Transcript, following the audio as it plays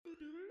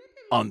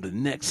On the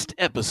next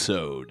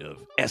episode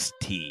of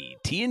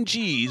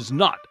STTNGeez,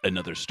 Not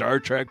Another Star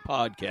Trek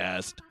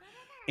Podcast,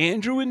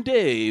 Andrew and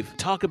Dave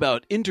talk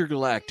about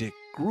intergalactic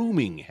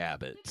grooming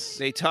habits.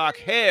 They talk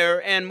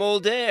hair and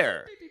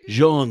Mulder.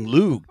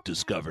 Jean-Luc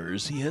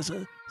discovers he has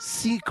a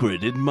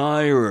secret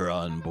admirer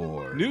on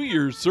board. New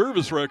Year's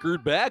service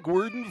record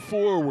backward and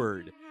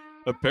forward.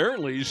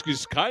 Apparently,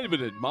 she's kind of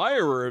an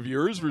admirer of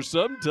yours for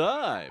some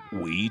time.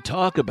 We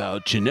talk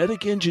about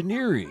genetic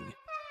engineering,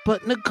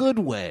 but in a good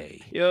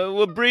way. Yo,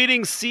 we're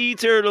breeding sea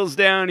turtles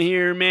down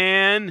here,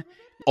 man.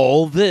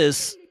 All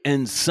this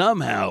and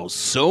somehow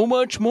so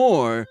much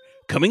more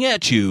coming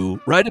at you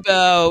right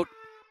about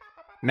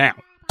now.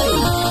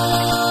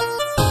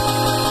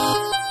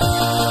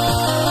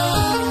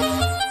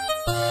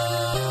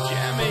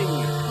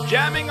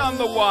 Jamming on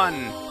the one.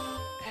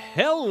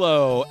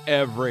 Hello,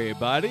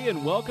 everybody,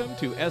 and welcome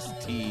to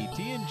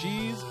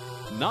STTNGeez,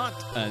 Not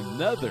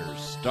Another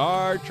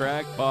Star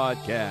Trek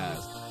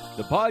Podcast.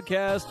 The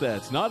podcast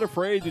that's not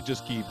afraid to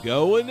just keep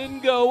going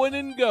and going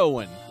and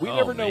going. We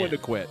never know when to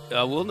quit.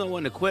 We'll know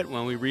when to quit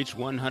when we reach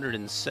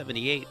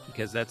 178,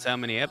 because that's how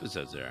many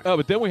episodes there are. Oh,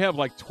 but then we have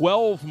like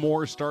 12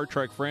 more Star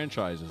Trek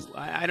franchises.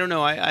 I don't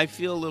know. I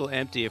feel a little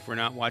empty if we're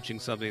not watching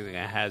something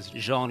that has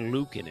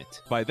Jean-Luc in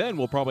it. By then,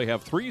 we'll probably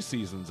have 3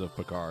 seasons of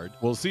Picard.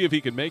 We'll see if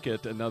he can make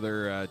it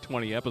another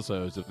 20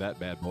 episodes of that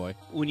bad boy.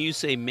 When you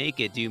say make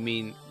it, do you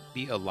mean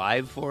be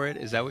alive for it?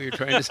 Is that what you're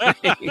trying to say?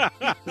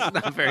 It's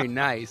not very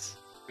nice.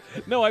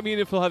 No, I mean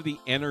if he'll have the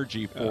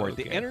energy for it.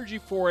 Okay. The energy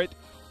for it,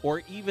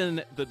 or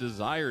even the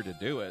desire to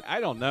do it. I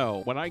don't know.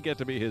 When I get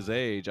to be his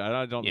age,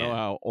 I don't know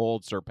how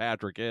old Sir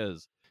Patrick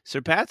is. Sir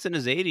Pat's in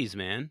his 80s,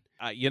 man.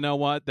 You know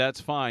what? That's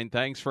fine.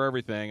 Thanks for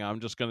everything. I'm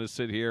just going to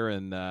sit here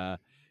and,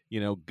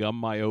 gum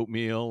my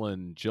oatmeal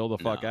and chill the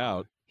fuck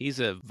out.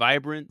 He's a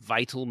vibrant,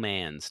 vital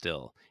man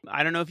still.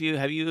 I don't know if you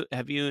have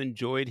you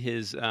enjoyed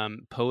his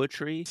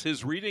poetry?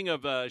 His reading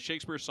of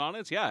Shakespeare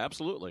sonnets? Yeah,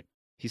 absolutely.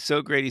 He's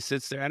so great. He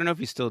sits there. I don't know if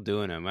he's still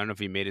doing them. I don't know if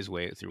he made his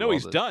way through. No, all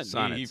he's the done.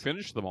 Sonnets. He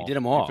finished them all. He did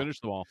them all. He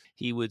finished them all.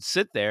 He would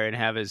sit there and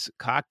have his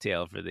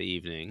cocktail for the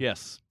evening.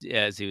 Yes.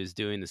 As he was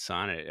doing the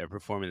sonnet, or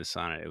performing the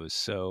sonnet. It was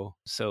so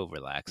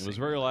relaxing. It was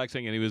very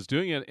relaxing, and he was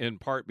doing it in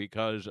part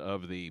because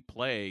of the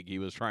plague. He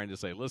was trying to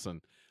say,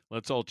 listen,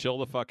 let's all chill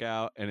the fuck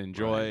out and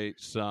enjoy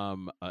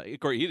some... he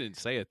didn't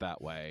say it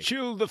that way.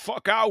 Chill the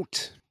fuck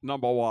out.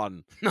 Number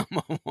one.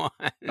 Number one.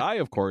 I,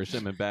 of course,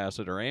 am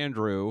Ambassador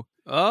Andrew.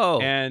 Oh.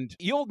 And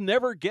you'll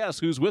never guess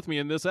who's with me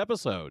in this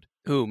episode.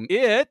 Who?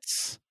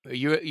 It's...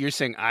 You're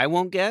saying I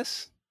won't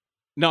guess?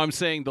 No, I'm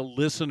saying the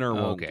listener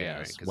won't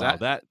guess. Right,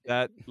 wow,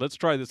 that let's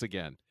try this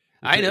again.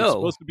 I know. It's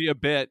supposed to be a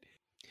bit.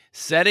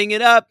 Setting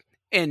it up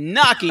and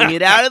knocking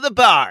it out of the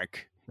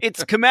park.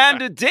 It's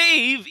Commander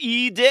Dave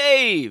E.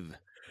 Dave.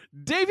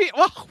 Davey,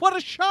 oh, what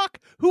a shock!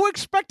 Who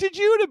expected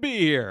you to be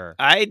here?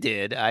 I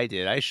did.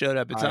 I showed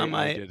up. It's on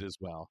my. I did as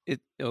well.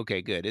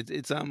 Okay, good.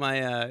 It's on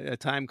my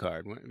time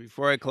card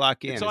before I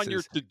clock in. It's on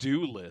your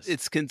to-do list.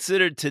 It's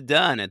considered to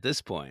done at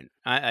this point.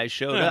 I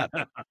showed up,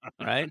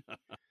 right?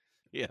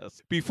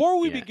 Yes.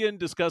 Before we begin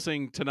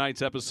discussing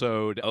tonight's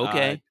episode,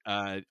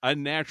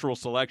 Unnatural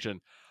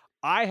Selection,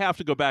 I have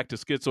to go back to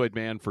Schizoid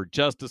Man for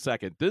just a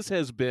second. This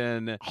has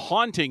been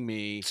haunting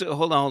me. So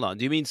hold on.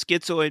 Do you mean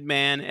Schizoid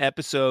Man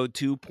episode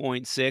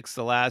 2.6,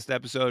 the last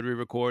episode we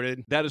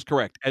recorded? That is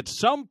correct. At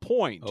some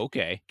point,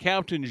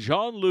 Captain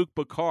Jean-Luc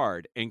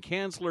Picard and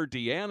Chancellor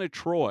Deanna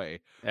Troi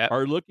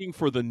are looking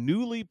for the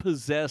newly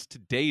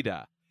possessed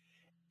Data.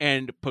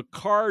 And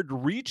Picard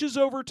reaches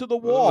over to the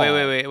wall.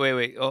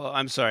 Wait. Oh,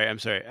 I'm sorry.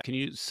 Can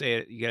you say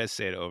it? You got to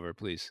say it over,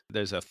 please.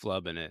 There's a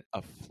flub in it.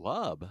 A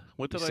flub?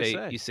 What did I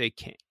say? You say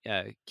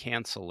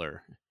canceller.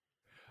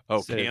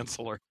 Oh,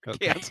 canceller.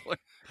 Okay. Canceller.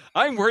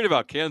 I'm worried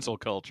about cancel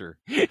culture.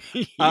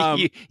 You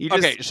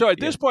Okay, so at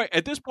this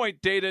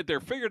point, Data, they're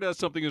figured out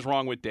something is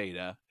wrong with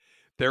Data.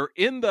 They're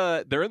in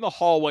the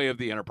hallway of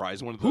the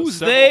Enterprise. One of the Who's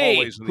several they?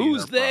 hallways in the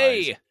Who's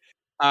Enterprise. they?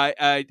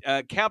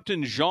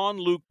 Captain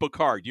Jean-Luc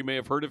Picard. You may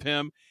have heard of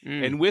him.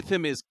 And with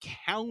him is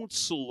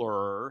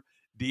Counselor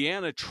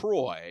Deanna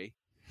Troi.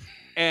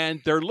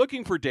 And they're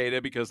looking for Data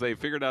because they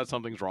figured out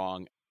something's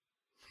wrong.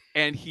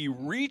 And he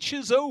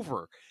reaches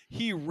over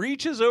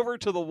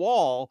to the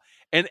wall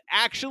and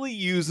actually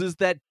uses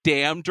that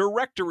damn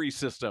directory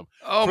system.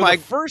 Oh, for my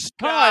the first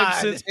time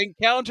since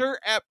Encounter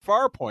at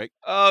Farpoint.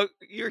 Oh,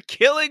 you're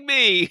killing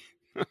me.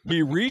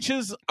 He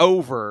reaches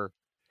over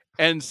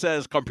and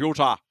says,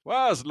 "Computer,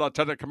 where's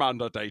Lieutenant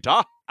Commander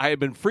Data?" I had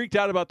been freaked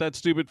out about that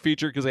stupid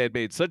feature because they had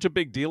made such a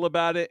big deal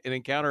about it in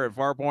Encounter at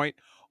Farpoint,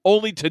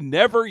 only to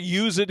never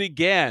use it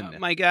again. Oh,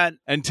 my God.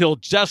 Until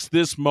just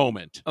this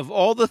moment. Of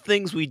all the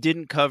things we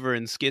didn't cover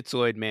in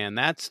Schizoid Man,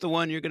 that's the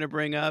one you're going to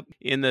bring up?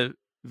 In the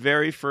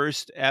very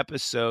first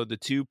episode, the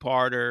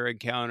 2-parter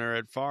Encounter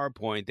at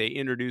Farpoint, they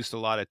introduced a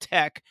lot of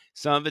tech.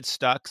 Some of it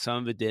stuck,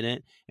 some of it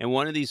didn't. And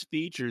one of these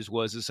features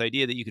was this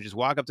idea that you could just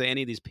walk up to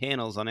any of these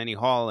panels on any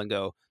hall and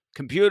go,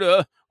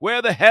 "Computer,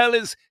 where the hell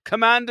is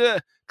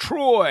Commander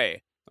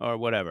Troi?" Or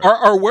whatever.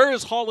 Or where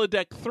is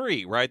Holodeck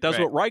 3, right? That's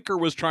what Riker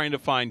was trying to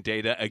find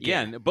Data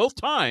again. Yeah. Both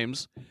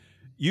times,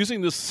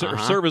 using this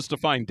service to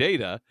find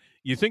data,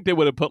 you think they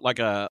would have put like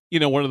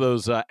one of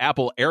those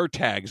Apple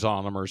AirTags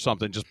on them or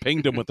something, just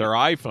pinged them with their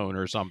iPhone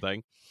or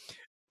something.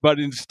 But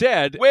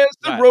instead, where's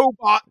the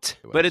robot?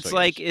 But it's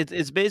like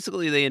it's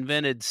basically they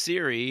invented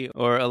Siri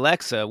or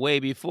Alexa way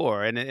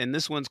before, and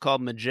this one's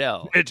called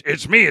Magel.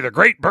 It's me, the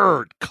great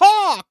bird.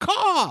 Caw,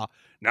 caw.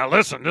 Now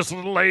listen, this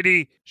little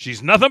lady,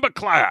 she's nothing but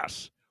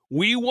class.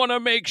 We want to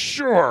make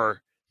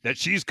sure that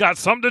she's got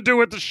something to do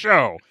with the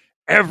show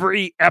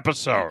every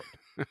episode.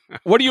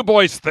 What do you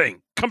boys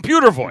think?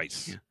 Computer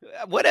voice.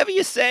 Whatever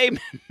you say,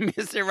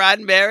 Mr.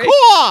 Roddenberry.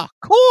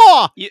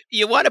 Cool.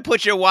 You want to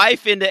put your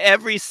wife into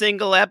every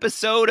single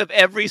episode of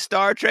every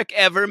Star Trek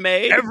ever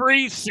made?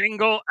 Every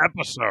single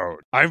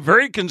episode. I'm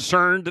very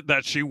concerned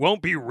that she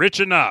won't be rich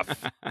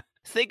enough.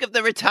 Think of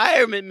the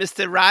retirement,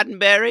 Mr.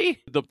 Roddenberry.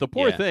 The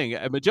poor thing,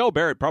 Magel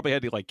Barrett probably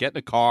had to like get in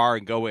a car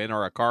and go in,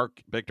 or a car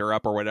picked her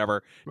up or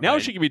whatever. Right. Now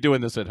she could be doing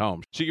this at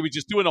home. She could be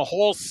just doing a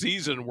whole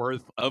season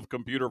worth of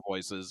computer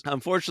voices.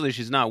 Unfortunately,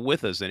 she's not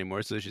with us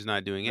anymore, so she's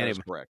not doing any of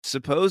it. Correct.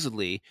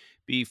 Supposedly,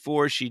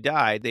 before she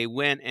died, they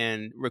went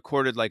and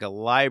recorded like a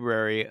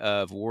library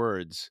of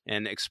words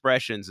and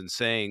expressions and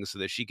sayings so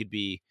that she could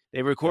be...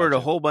 They recorded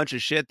a whole bunch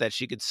of shit that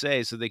she could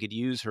say so they could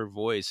use her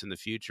voice in the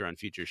future on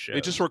future shows.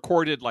 They just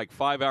recorded like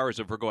 5 hours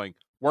of her going,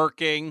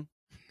 working.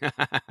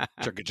 Chicka,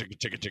 chicka,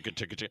 chicka, chicka,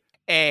 chicka, chicka.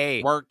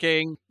 A.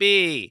 Working.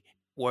 B.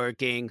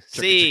 Working.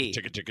 C.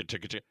 Chicka, chicka,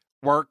 chicka, chicka,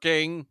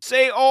 working.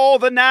 Say all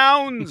the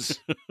nouns.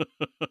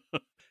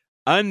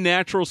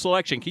 Unnatural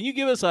selection. Can you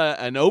give us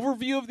an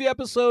overview of the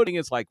episode? I think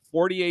it's like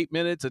 48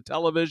 minutes of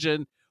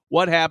television.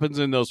 What happens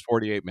in those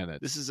 48 minutes?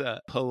 This is a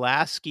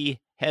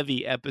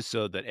Pulaski-heavy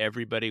episode that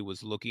everybody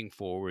was looking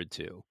forward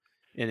to.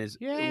 And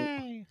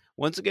Yay!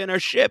 Once again, our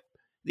ship,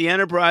 the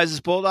Enterprise, is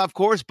pulled off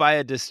course by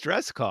a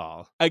distress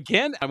call.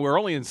 Again, we're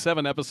only in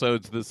 7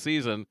 episodes this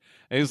season,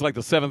 and it's like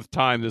the 7th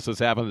time this has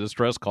happened, a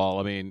distress call.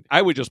 I mean,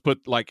 I would just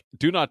put, like,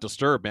 do not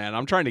disturb, man.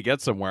 I'm trying to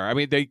get somewhere. I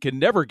mean, they can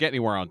never get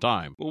anywhere on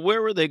time. Well,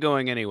 where were they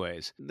going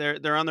anyways?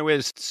 They're on their way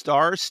to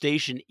Star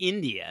Station,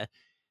 India.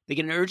 They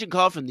get an urgent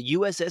call from the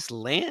USS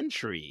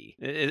Lantry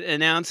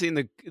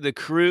announcing the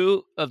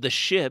crew of the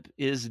ship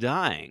is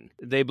dying.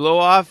 They blow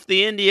off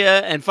the India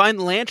and find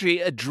the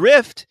Lantry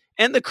adrift,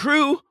 and the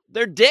crew,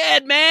 they're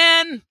dead,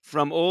 man,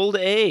 from old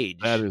age.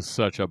 That is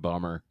such a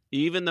bummer.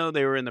 Even though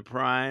they were in the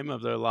prime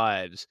of their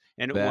lives.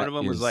 And one of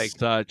them was like...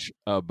 such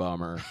a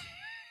bummer.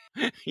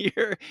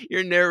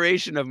 Your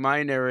narration of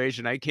my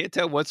narration, I can't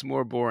tell what's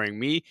more boring,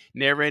 me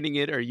narrating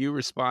it or you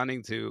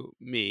responding to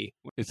me.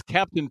 It's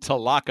Captain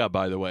Talaka,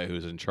 by the way,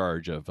 who's in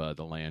charge of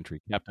the Lantry.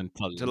 Captain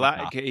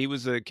Talaka. He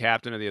was the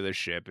captain of the other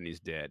ship, and he's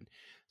dead.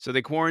 So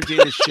they quarantine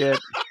the ship.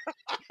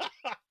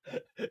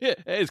 Yeah,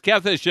 it's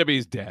captain of the ship.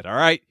 He's dead. All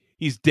right,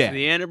 he's dead. So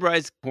the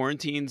Enterprise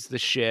quarantines the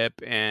ship,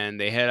 and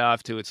they head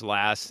off to its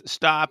last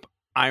stop,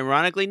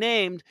 ironically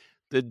named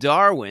the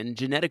Darwin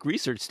Genetic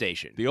Research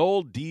Station. The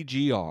old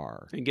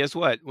DGR. And guess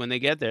what? When they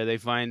get there, they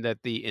find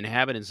that the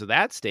inhabitants of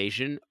that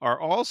station are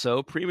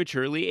also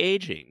prematurely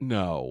aging.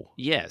 No.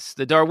 Yes.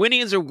 The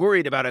Darwinians are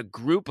worried about a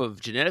group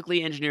of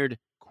genetically engineered,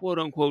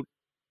 quote-unquote,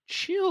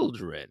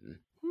 children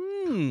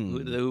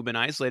who've been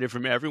isolated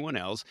from everyone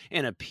else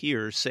and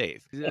appear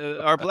safe.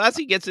 Our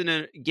Pulaski gets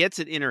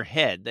it in her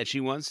head that she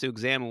wants to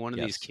examine one of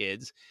these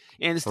kids,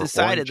 and it's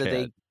decided that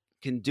they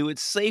can do it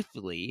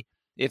safely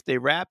if they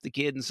wrap the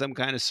kid in some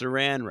kind of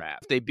saran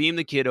wrap. They beam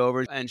the kid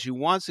over, and she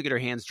wants to get her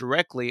hands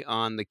directly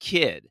on the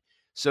kid.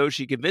 So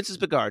she convinces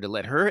Picard to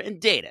let her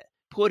and Data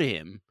put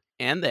him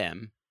and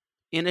them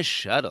in a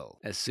shuttle.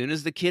 As soon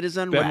as the kid is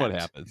unwrapped, then what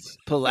happens?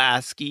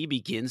 Pulaski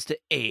begins to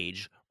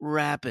age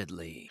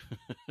rapidly.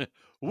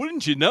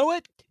 Wouldn't you know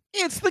it?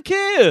 It's the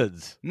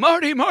kids.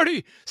 Marty,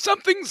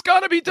 something's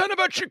got to be done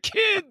about your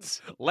kids.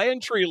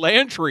 Lantry,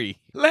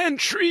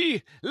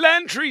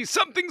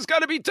 something's got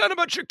to be done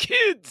about your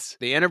kids.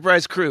 The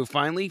Enterprise crew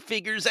finally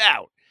figures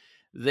out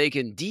they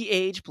can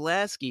de-age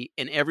Pulaski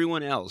and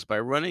everyone else by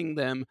running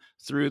them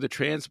through the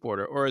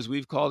transporter, or as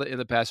we've called it in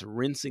the past,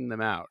 rinsing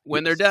them out.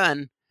 When they're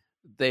done,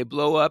 they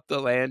blow up the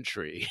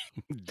Lantry.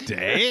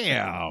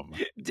 Damn,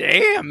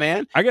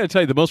 man. I got to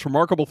tell you, the most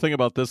remarkable thing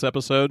about this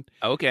episode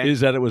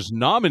is that it was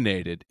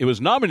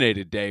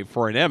nominated, Dave,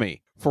 for an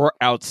Emmy for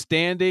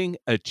Outstanding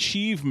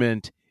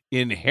Achievement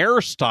in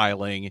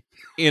Hairstyling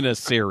in a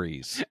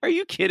Series. Are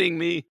you kidding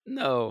me?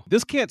 No.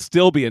 This can't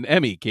still be an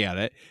Emmy, can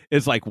it?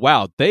 It's like,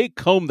 wow, they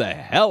combed the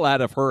hell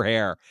out of her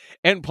hair.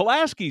 And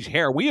Pulaski's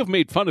hair, we have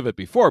made fun of it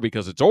before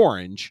because it's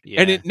orange,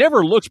 and it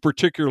never looks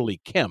particularly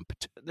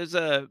kempt. There's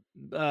a,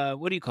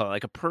 what do you call it,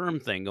 like a perm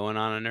thing going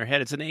on in her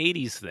head. It's an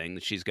 80s thing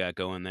that she's got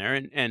going there.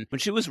 And when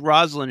she was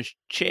Rosalind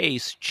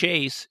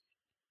Chase,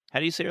 how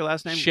do you say her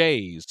last name?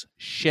 Shays.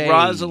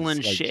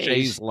 Rosalind like Shays.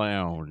 Shays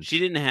Lounge. She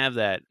didn't have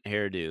that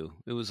hairdo.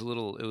 It was a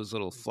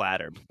little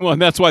flatter. Well,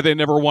 and that's why they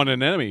never won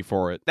an Emmy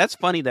for it. That's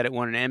funny that it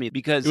won an Emmy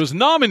because it was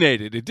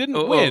nominated. It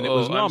didn't win. It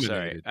was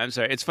nominated. I'm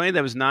sorry. It's funny that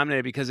it was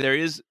nominated because there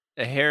is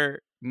a hair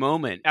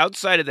moment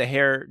outside of the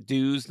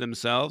hairdos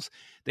themselves.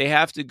 They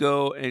have to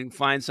go and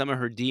find some of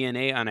her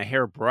DNA on a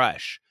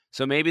hairbrush.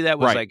 So maybe that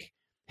was like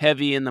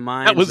heavy in the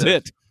minds. That was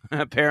it.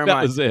 Paramount.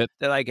 That was it.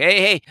 They're like,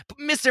 hey,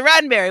 Mr.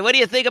 Roddenberry, what do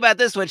you think about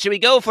this one? Should we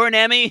go for an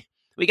Emmy?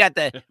 We got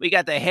the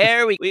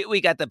hair.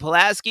 We got the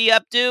Pulaski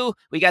updo.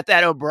 We got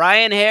that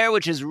O'Brien hair,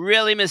 which is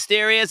really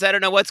mysterious. I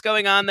don't know what's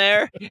going on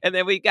there. And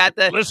then we got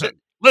the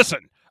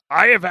Listen.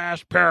 I have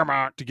asked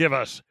Paramount to give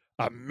us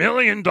 $1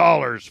 million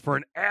for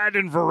an ad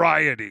in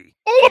Variety.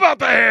 All about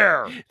the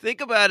hair. Think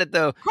about it,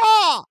 though.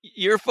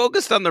 You're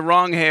focused on the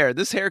wrong hair.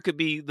 This hair could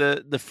be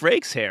the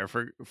Frakes hair,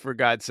 for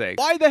God's sake.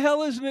 Why the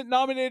hell isn't it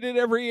nominated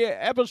every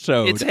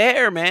episode? It's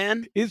hair,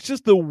 man. It's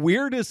just the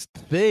weirdest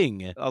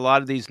thing. A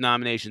lot of these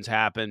nominations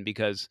happen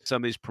because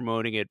somebody's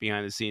promoting it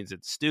behind the scenes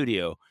at the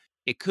studio.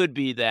 It could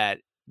be that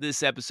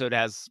this episode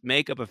has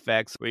makeup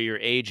effects where you're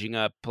aging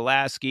up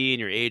Pulaski and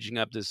you're aging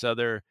up this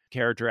other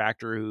character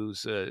actor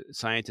who's a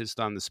scientist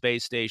on the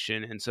space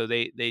station. And so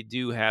they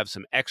do have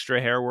some extra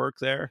hair work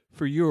there.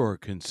 For your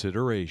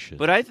consideration.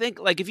 But I think,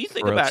 like, if you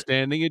think for about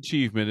outstanding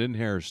achievement in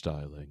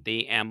hairstyling.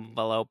 The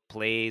envelope,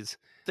 please.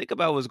 Think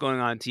about what's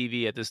going on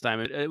TV at this time.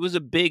 It was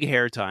a big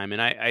hair time.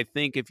 And I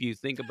think if you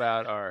think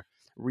about our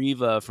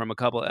Reva from a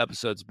couple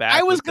episodes back.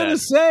 I was going to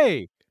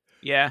say.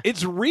 Yeah.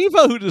 It's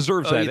Reva who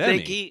deserves that you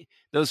Emmy. Think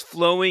those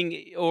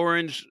flowing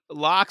orange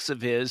locks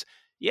of his,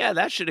 yeah,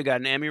 that should have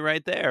got an Emmy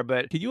right there.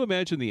 But can you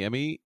imagine the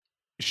Emmy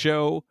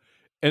show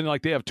and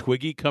like they have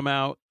Twiggy come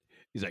out?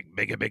 He's like,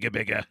 bigger, bigger,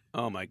 bigger.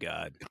 Oh my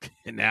God.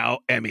 And now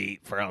Emmy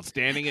for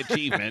outstanding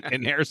achievement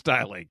in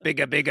hairstyling.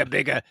 Bigger, bigger,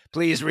 bigger.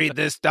 Please read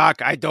this,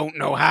 Doc. I don't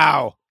know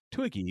how.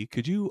 Twiggy,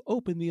 could you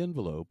open the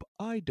envelope?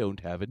 I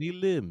don't have any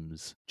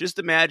limbs. Just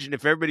imagine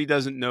if everybody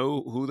doesn't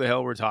know who the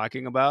hell we're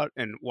talking about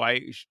and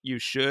why you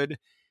should.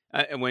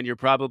 And when you're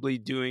probably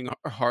doing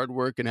hard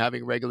work and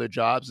having regular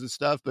jobs and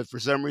stuff. But for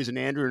some reason,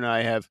 Andrew and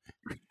I have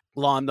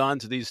glommed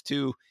onto these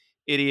two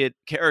idiot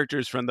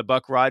characters from the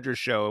Buck Rogers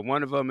show. And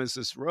one of them is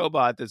this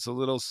robot that's a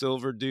little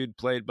silver dude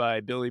played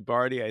by Billy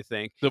Barty, I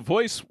think. The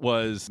voice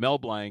was Mel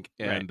Blanc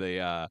and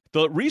the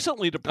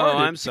recently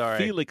departed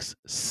Felix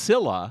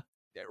Silla.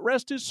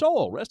 Rest his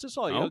soul.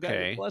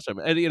 Okay. God bless him.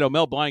 And,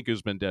 Mel Blanc,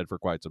 who's been dead for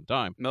quite some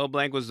time. Mel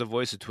Blanc was the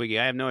voice of Twiggy.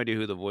 I have no idea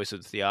who the voice of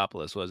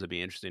Theopolis was. It'd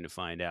be interesting to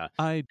find out.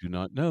 I do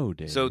not know,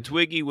 Dave. So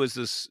Twiggy was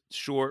this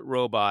short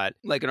robot,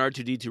 like an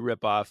R2-D2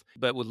 ripoff,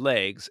 but with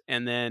legs.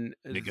 And then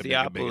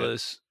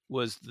Theopolis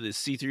was the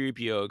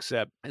C-3PO,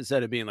 except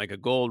instead of being like a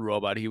gold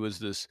robot, he was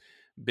this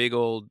big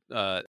old...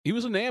 he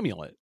was an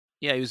amulet.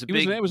 Yeah, he was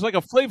It was like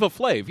a Flava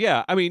Flav.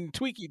 Yeah, I mean,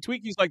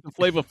 Tweaky's like the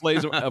Flava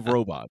Flav of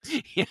robots.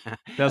 Yeah.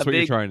 That's what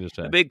you're trying to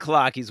say. A big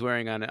clock he's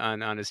wearing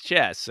on his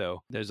chest.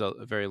 So there's a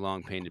very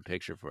long painted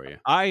picture for you.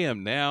 I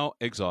am now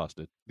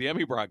exhausted. The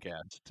Emmy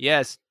broadcast.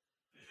 Yes.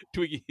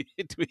 Twiggy.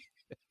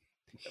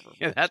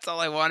 Yeah, that's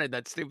all I wanted.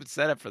 That stupid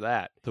setup for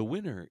that. The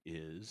winner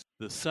is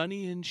the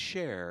Sonny and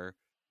Cher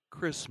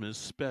Christmas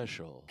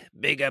special.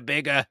 Bigger,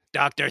 bigger,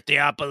 Dr.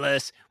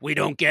 Theopolis. We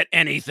don't get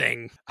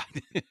anything.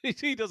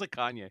 He does a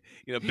Kanye.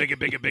 Bigger,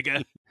 bigger,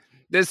 bigger.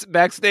 This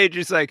backstage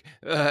is like,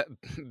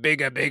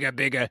 bigger, bigger,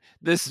 bigger.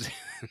 This,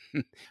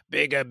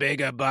 bigger,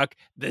 bigger, Buck.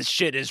 This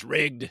shit is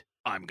rigged.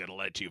 I'm going to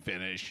let you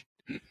finish,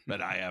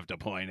 but I have to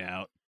point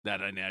out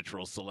that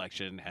Unnatural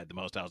Selection had the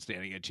most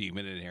outstanding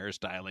achievement in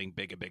hairstyling.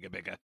 Bigger, bigger,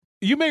 bigger.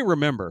 You may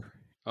remember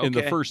in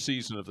the first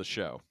season of the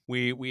show,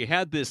 we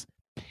had this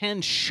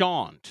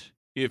penchant,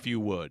 if you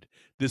would,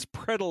 this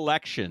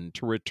predilection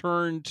to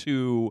return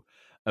to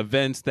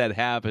events that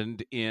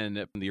happened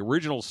in the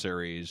original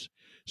series.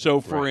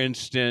 So, for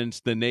instance,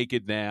 The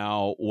Naked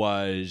Now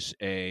was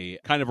a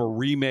kind of a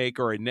remake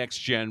or a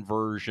next-gen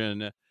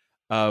version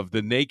of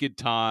The Naked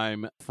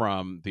Time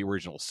from the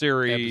original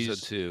series.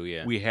 Episode 2,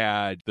 yeah. We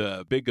had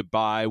The Big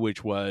Goodbye,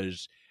 which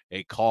was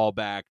a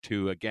callback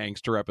to a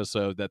gangster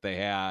episode that they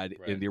had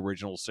in the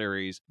original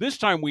series. This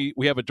time we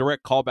have a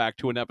direct callback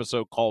to an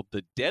episode called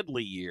The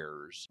Deadly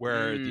Years,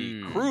 where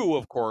the crew,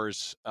 of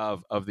course,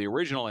 of the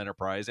original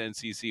Enterprise,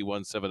 NCC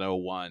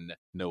 1701,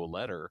 no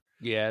letter.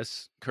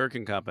 Yes, Kirk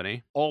and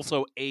Company.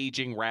 Also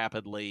aging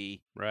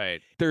rapidly.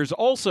 Right. There's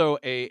also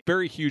a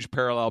very huge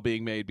parallel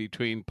being made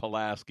between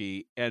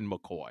Pulaski and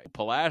McCoy.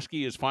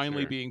 Pulaski is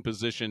finally being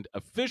positioned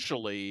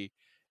officially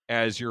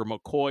as your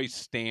McCoy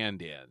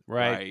stand-in.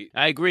 Right.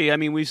 I agree. I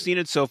mean, we've seen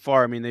it so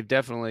far. I mean, they've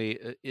definitely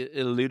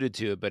alluded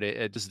to it, but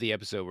this is the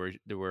episode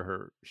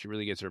where she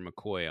really gets her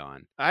McCoy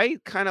on. I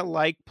kind of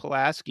like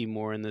Pulaski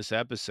more in this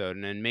episode,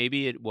 and then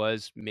maybe it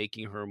was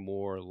making her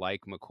more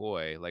like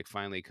McCoy, like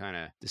finally kind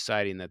of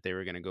deciding that they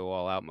were going to go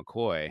all out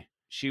McCoy.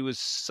 She was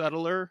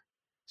subtler,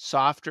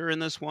 softer in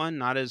this one,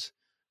 not as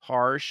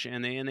harsh,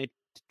 and they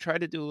try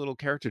to do a little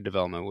character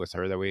development with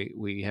her that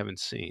we haven't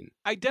seen.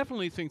 I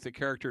definitely think the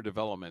character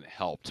development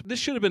helped. This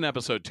should have been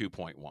episode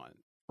 2.1,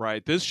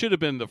 right? This should have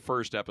been the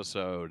first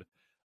episode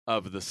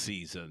of the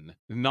season,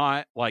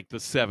 not like the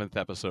 7th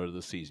episode of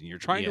the season. You're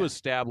trying to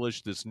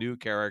establish this new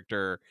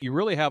character. You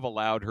really have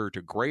allowed her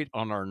to grate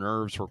on our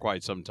nerves for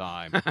quite some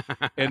time.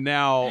 And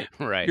now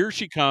here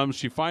she comes.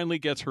 She finally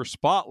gets her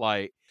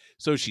spotlight.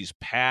 So she's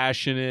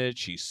passionate.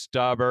 She's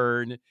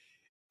stubborn.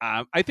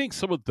 I think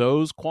some of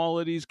those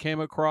qualities came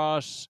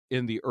across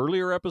in the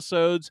earlier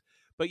episodes,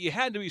 but you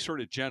had to be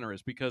sort of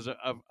generous because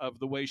of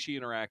the way she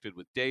interacted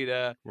with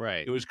Data.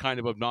 Right. It was kind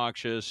of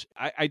obnoxious.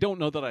 I don't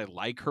know that I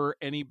like her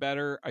any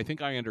better. I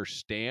think I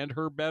understand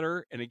her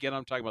better. And again,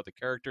 I'm talking about the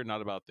character, not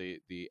about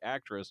the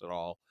actress at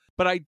all.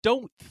 But I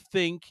don't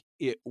think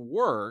it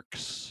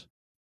works.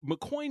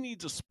 McCoy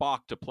needs a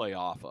Spock to play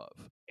off of.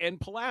 And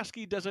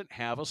Pulaski doesn't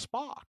have a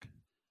Spock.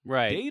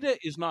 Right. Data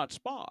is not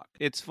Spock.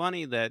 It's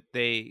funny that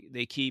they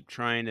keep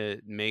trying to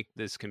make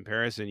this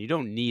comparison. You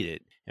don't need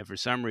it. And for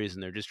some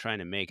reason, they're just trying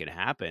to make it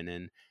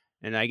happen.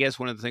 And I guess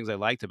one of the things I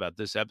liked about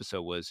this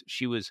episode was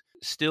she was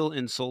still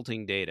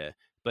insulting Data,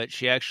 but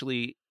she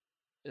actually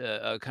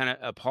kind of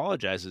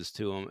apologizes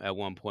to him at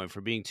one point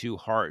for being too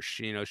harsh.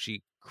 You know,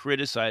 she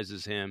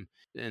criticizes him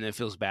and then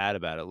feels bad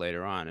about it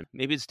later on. And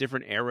maybe it's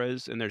different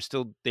eras and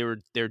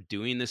they're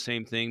doing the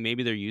same thing.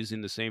 Maybe they're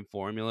using the same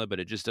formula, but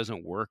it just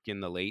doesn't work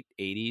in the late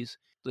 80s.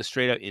 The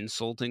straight up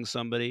insulting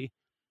somebody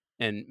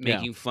and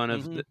making fun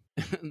of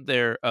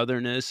their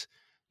otherness,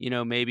 you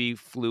know, maybe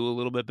flew a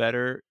little bit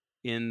better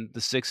in the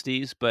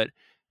 60s, but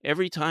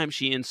every time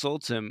she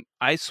insults him,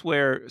 I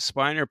swear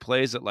Spiner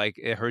plays it like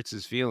it hurts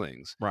his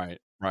feelings. Right.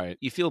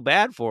 You feel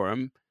bad for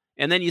him,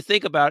 and then you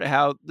think about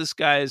how this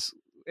guy's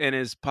and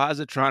his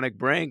positronic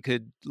brain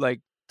could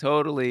like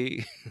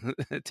totally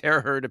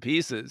tear her to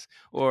pieces.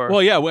 Or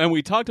well, yeah, and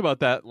we talked about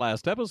that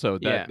last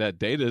episode that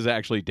Data is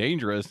actually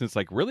dangerous. And it's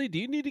like, really, do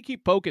you need to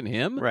keep poking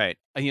him? Right.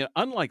 And, you know,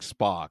 unlike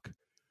Spock,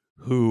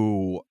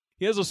 who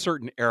he has a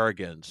certain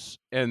arrogance,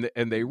 and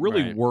they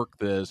really work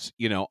this.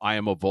 You know, I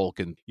am a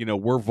Vulcan. You know,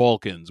 we're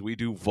Vulcans. We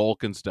do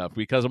Vulcan stuff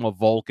because I'm a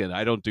Vulcan.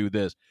 I don't do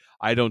this.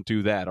 I don't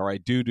do that, or I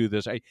do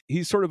this.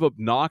 He's sort of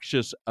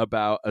obnoxious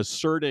about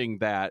asserting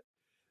that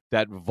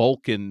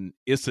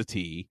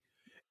Vulcanicity.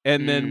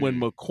 And then when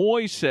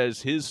McCoy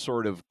says his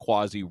sort of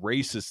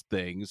quasi-racist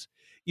things,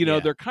 you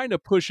know, they're kind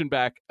of pushing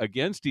back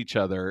against each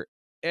other.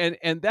 And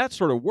that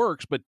sort of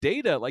works. But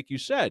Data, like you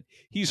said,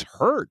 he's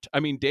hurt. I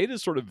mean,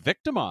 Data's sort of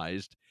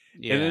victimized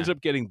and ends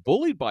up getting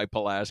bullied by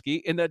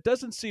Pulaski. And that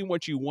doesn't seem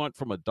what you want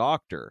from a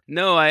doctor.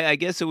 No, I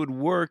guess it would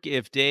work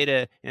if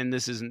Data, and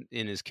this isn't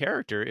in his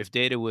character, if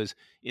Data was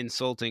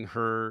insulting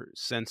her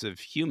sense of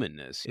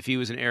humanness. If he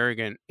was an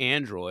arrogant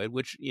android,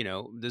 which, you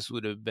know, this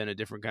would have been a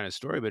different kind of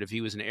story. But if he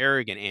was an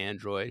arrogant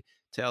android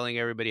telling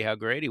everybody how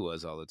great he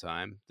was all the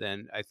time,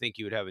 then I think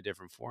you would have a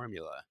different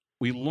formula.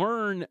 We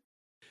learn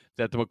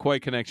that the McCoy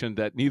connection,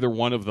 that neither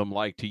one of them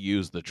like to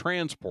use the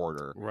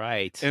transporter.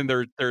 Right. And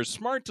they're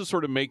smart to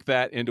sort of make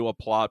that into a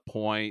plot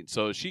point.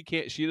 So she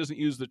doesn't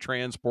use the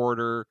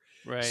transporter.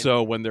 Right.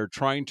 So when they're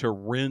trying to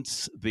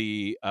rinse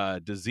the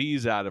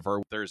disease out of her,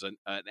 there's an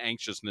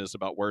anxiousness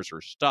about where's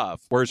her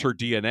stuff, where's her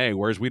DNA,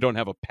 whereas we don't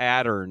have a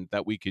pattern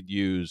that we could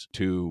use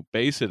to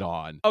base it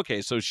on.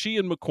 Okay, so she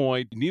and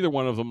McCoy, neither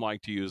one of them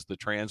like to use the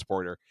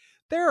transporter.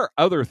 There are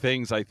other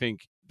things I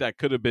think that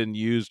could have been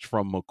used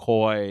from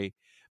McCoy,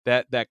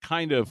 that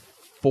kind of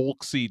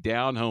folksy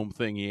down-home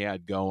thing he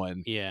had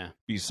going,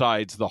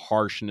 besides the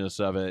harshness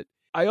of it.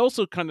 I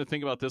also kind of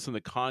think about this in the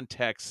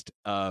context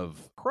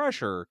of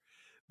Crusher,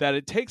 that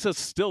it takes us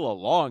still a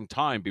long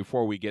time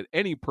before we get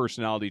any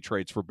personality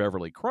traits for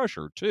Beverly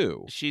Crusher,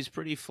 too. She's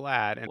pretty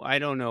flat, and I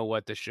don't know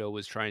what the show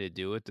was trying to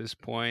do at this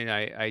point.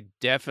 I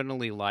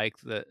definitely like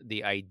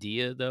the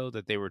idea, though,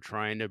 that they were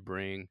trying to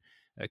bring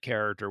a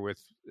character with,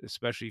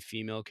 especially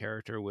female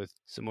character, with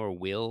some more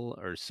will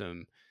or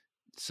some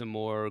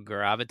more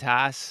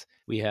gravitas.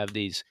 We have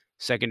these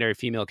secondary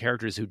female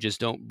characters who just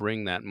don't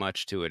bring that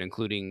much to it,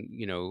 including,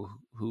 you know,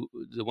 who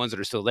the ones that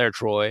are still there,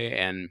 Troy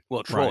and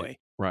Troy.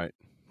 Right.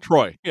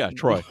 Troy. Yeah,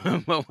 Troy.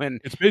 But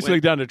it's basically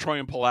down to Troy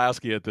and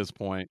Pulaski at this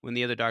point. When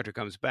the other doctor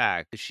comes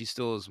back, she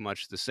still is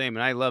much the same.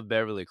 And I love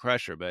Beverly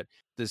Crusher, but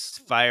this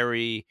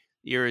fiery,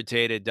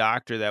 irritated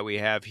doctor that we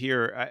have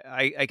here,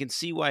 I can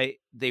see why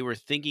they were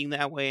thinking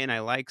that way, and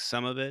I like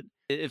some of it.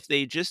 If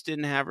they just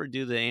didn't have her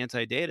do the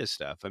anti-Data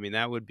stuff, I mean,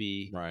 that would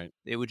be right.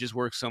 It would just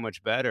work so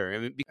much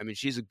better. I mean,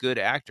 she's a good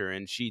actor,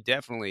 and she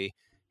definitely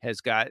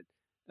has got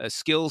a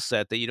skill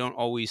set that you don't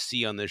always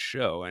see on this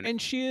show.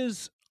 And she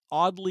is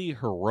oddly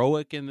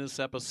heroic in this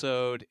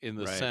episode, in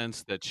the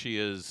sense that she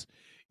is,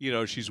 you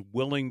know, she's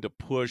willing to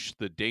push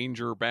the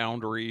danger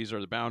boundaries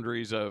or the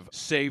boundaries of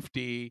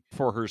safety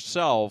for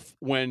herself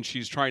when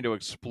she's trying to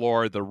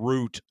explore the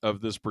root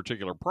of this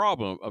particular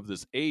problem of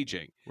this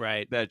aging.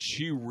 Right. That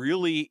she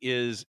really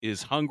is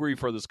hungry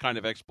for this kind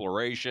of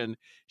exploration.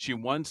 She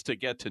wants to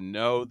get to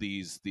know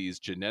these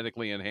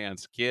genetically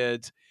enhanced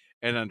kids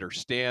and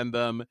understand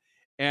them.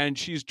 And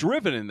she's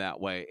driven in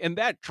that way. And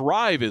that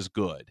drive is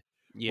good.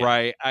 Yeah.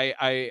 Right.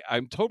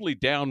 I'm totally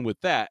down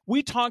with that.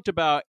 We talked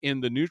about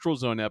in the Neutral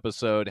Zone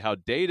episode how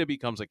Data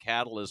becomes a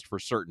catalyst for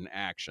certain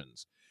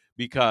actions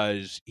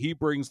because he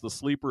brings the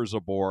sleepers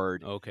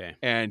aboard. Okay.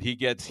 And he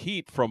gets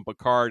heat from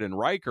Picard and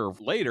Riker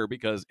later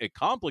because it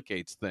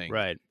complicates things.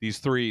 Right. These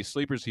 3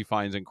 sleepers he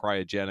finds in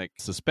cryogenic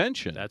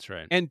suspension. That's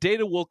right. And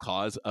Data will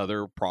cause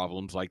other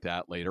problems like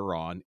that later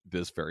on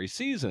this very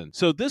season.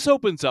 So this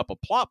opens up a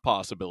plot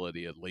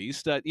possibility, at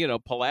least, that, you know,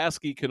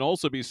 Pulaski can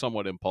also be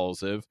somewhat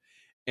impulsive.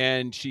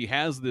 and she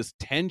has this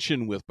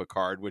tension with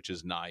Picard, which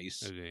is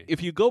nice. Okay.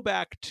 If you go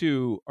back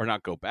to, or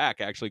not go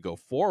back, actually go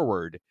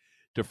forward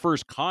to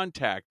First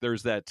Contact,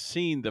 there's that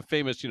scene, the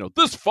famous,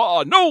 this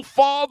far, no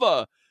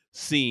farther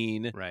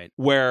scene, Right.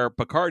 where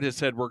Picard has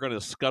said, we're going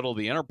to scuttle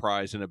the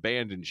Enterprise and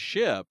abandon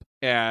ship.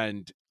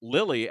 And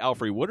Lily,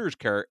 Alfre Woodard's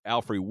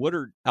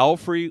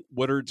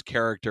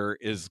character,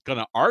 is going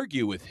to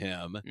argue with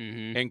him.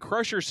 Mm-hmm. And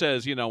Crusher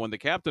says, when the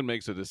captain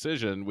makes a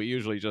decision, we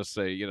usually just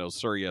say,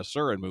 sir, yes,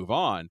 sir, and move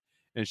on.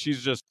 And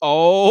she's just,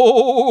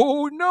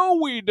 oh, no,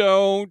 we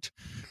don't,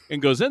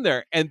 and goes in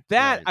there. And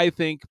that, Right. I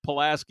think,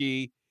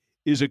 Pulaski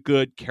is a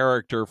good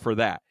character for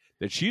that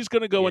she's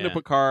going to go into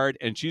Picard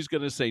and she's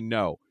going to say,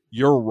 no,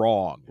 you're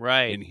wrong.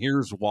 Right. And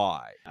here's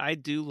why. I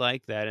do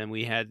like that. And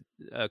we had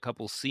a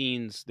couple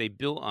scenes they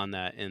built on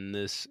that in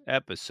this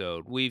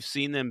episode. We've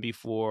seen them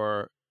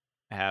before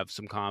have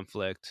some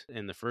conflict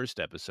in the first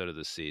episode of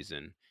the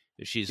season.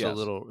 She's a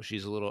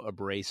little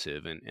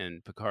abrasive,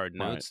 and Picard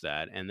notes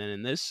that. And then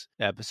in this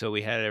episode,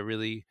 we had a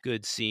really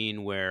good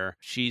scene where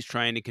she's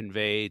trying to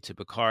convey to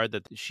Picard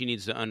that she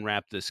needs to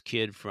unwrap this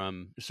kid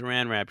from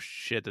saran wrap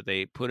shit that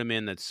they put him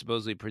in that's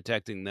supposedly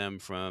protecting them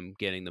from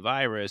getting the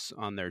virus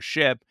on their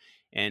ship.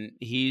 And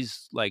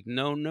he's like,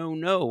 no,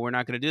 we're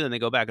not going to do that. And they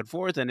go back and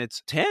forth, and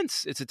it's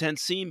tense. It's a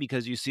tense scene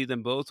because you see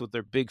them both with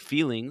their big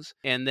feelings.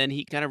 And then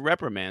he kind of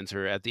reprimands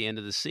her at the end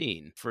of the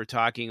scene for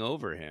talking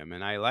over him.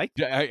 And I like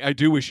that. I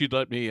do wish you'd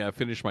let me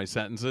finish my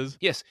sentences.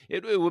 Yes,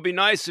 it would be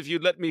nice if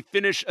you'd let me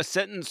finish a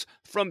sentence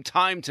from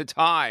time to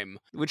time,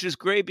 which is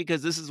great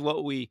because this is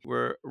what we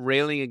were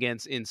railing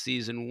against in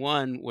season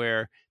 1,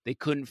 where they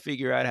couldn't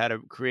figure out how to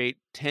create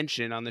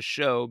tension on the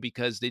show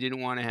because they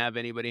didn't want to have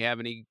anybody have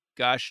any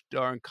gosh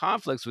darn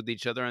conflicts with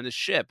each other on the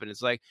ship. And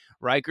it's like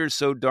Riker's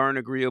so darn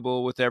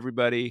agreeable with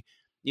everybody,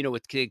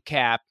 with Kid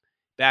Cap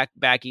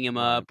backing him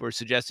up or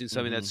suggesting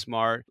something that's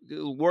smart.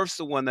 Worf's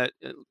the one that,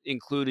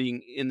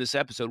 including in this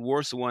episode,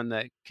 Worf's the one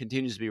that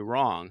continues to be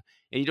wrong.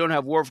 And you don't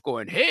have Worf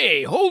going,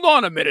 hey, hold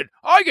on a minute,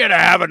 I gotta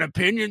have an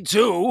opinion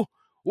too.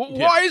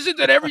 Why is it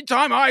that every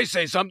time I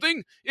say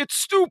something, it's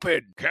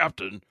stupid?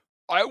 Captain,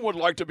 I would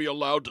like to be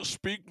allowed to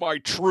speak my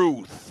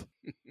truth.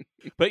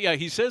 But yeah,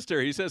 he says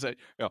that,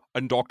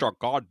 and Dr.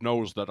 God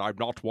knows that I'm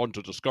not one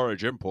to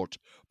discourage input,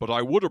 but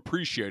I would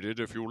appreciate it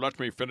if you let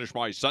me finish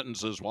my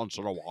sentences once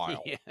in a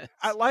while. Yes.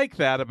 I like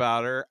that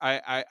about her.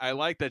 I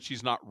like that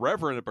she's not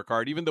reverent at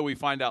Picard, even though we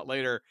find out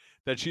later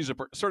that she's a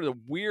sort of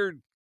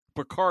weird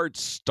Picard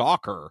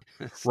stalker,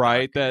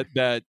 right?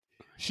 That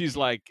she's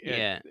like,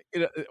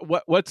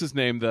 what's his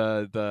name?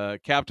 The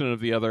captain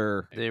of the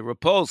other, the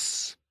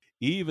Repulse.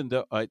 Even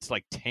though it's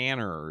like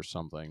Tanner or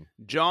something.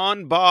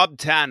 John Bob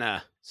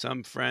Tanner,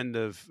 some friend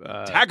of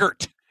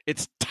Taggart.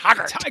 It's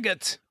Taggart.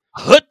 Taggart.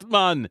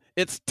 Hutman.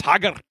 It's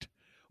Taggart.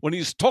 When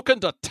he's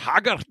talking to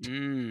Taggart,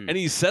 and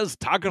he says,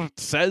 Taggart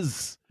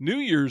says, New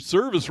Year's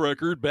service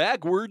record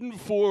backward and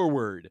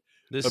forward.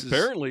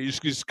 Apparently,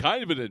 she's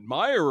kind of an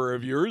admirer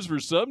of yours for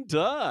some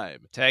time.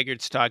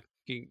 Taggart's talking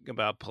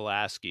about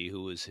Pulaski,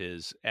 who was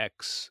his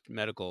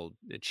ex-medical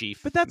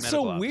chief. But that's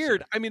so officer.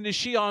 weird. I mean, is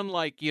she on,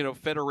 like,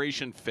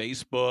 Federation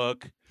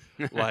Facebook?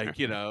 Like,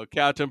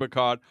 Captain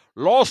Picard,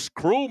 lost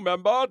crew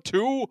member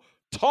to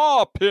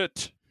tar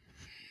pit.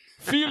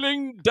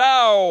 Feeling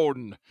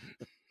down.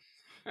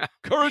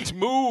 Current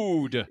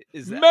mood.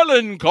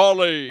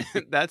 Melancholy.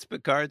 That's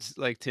Picard's,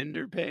 like,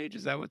 Tinder page?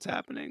 Is that what's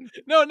happening?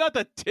 No, not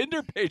the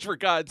Tinder page, for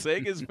God's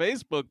sake. His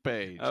Facebook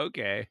page.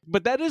 Okay.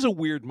 But that is a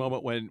weird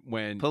moment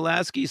when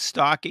Pulaski's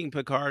stalking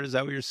Picard. Is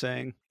that what you're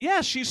saying?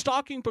 Yeah, she's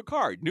stalking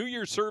Picard. New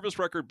Year's service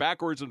record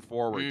backwards and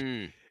forward.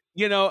 And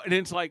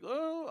it's like,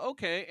 oh,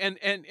 okay.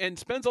 And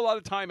spends a lot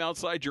of time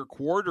outside your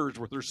quarters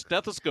with her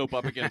stethoscope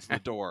up against the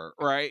door,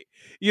 right?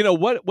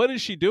 What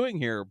is she doing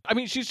here? I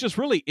mean, she's just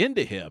really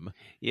into him.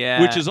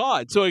 Yeah. Which is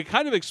odd. So it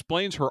kind of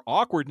explains her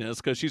awkwardness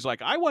because she's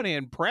like, I want to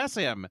impress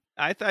him.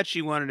 I thought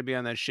she wanted to be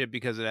on that ship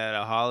because it had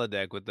a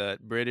holodeck with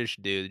that British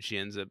dude she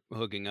ends up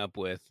hooking up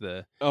with.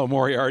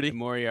 Moriarty? The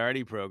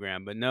Moriarty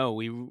program. But no,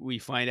 we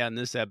find out in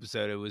this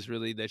episode it was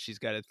really that she's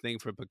got a thing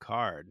for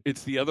Picard.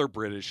 It's the other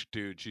British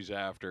dude she's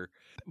after.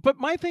 But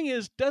my thing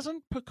is,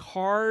 doesn't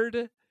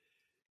Picard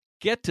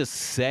get to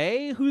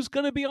say who's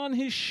going to be on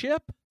his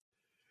ship?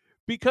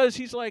 Because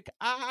he's like,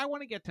 I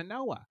want to get to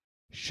know her.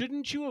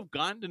 Shouldn't you have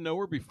gotten to know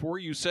her before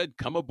you said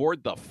come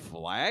aboard the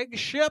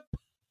flagship?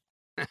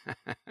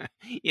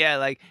 Yeah,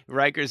 like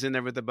Riker's in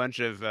there with a bunch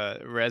of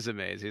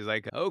resumes. He's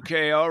like,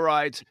 okay, all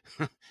right.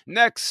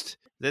 Next.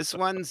 This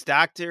one's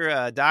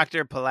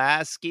Dr.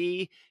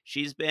 Pulaski.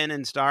 She's been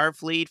in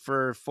Starfleet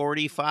for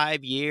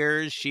 45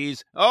 years.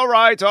 She's, all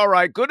right,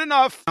 good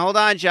enough. Hold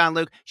on,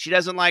 Jean-Luc. She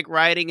doesn't like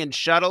riding in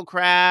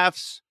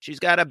shuttlecrafts. She's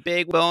got a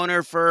big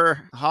boner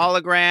for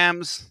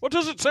holograms. What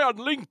does it say on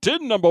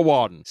LinkedIn, number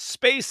one?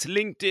 Space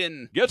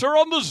LinkedIn. Get her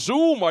on the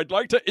Zoom. I'd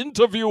like to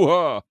interview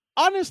her.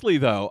 Honestly,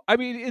 though, I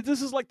mean,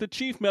 this is like the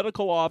chief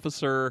medical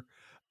officer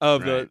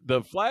of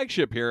the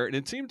flagship here, and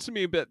it seems to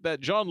me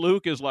that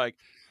Jean-Luc is like,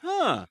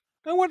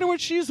 I wonder what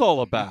she's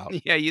all about.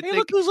 Yeah, you Hey, think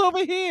look who's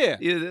over here.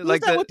 Who's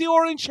like that with the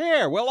orange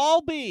hair? We'll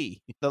all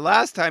be. the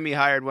last time he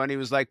hired one, he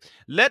was like,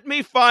 "Let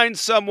me find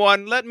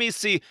someone. Let me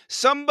see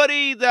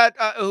somebody that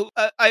who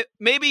I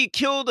maybe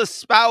killed a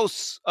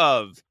spouse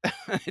of.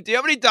 Do you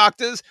have any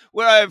doctors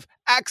where I've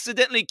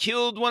accidentally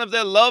killed one of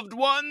their loved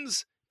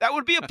ones? That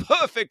would be a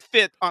perfect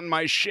fit on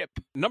my ship."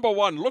 Number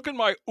one, look in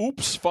my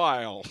oops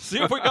file. See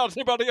if we got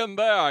anybody in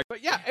there.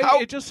 But yeah,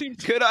 it just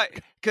seems.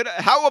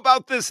 How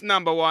about this,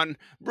 number one?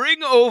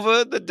 Bring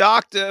over the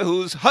doctor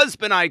whose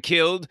husband I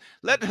killed.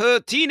 Let her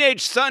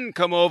teenage son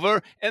come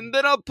over, and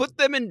then I'll put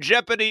them in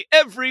jeopardy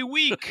every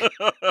week.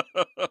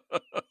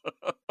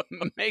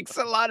 Makes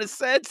a lot of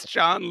sense,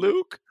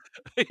 Jean-Luc.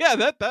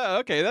 Yeah,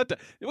 okay.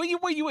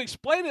 When you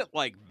explain it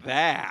like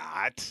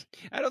that,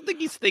 I don't think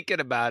he's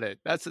thinking about it.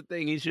 That's the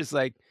thing. He's just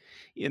like,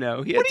 he had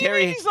what do you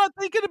Terry. mean he's not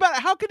thinking about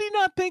it? How could he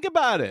not think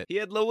about it? He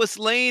had Lois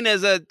Lane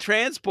as a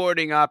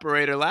transporting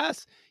operator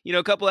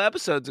a couple of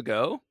episodes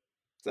ago.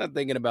 He's not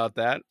thinking about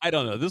that. I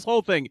don't know. This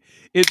whole thing,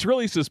 it's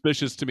really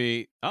suspicious to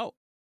me. Oh,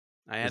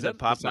 I had is to that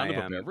pop the sound my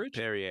of a beverage?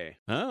 Perrier.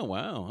 Oh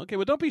wow. Okay,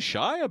 well, don't be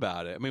shy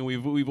about it. I mean,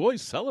 we've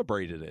always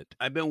celebrated it.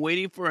 I've been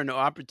waiting for an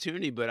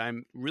opportunity, but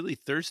I'm really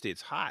thirsty.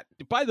 It's hot.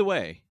 By the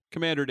way,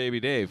 Commander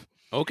Dave,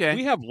 Okay.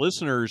 we have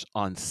listeners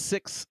on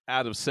 6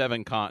 out of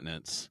 7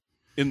 continents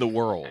in the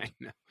world. I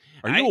know.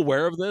 Are you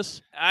aware of this?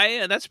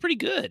 That's pretty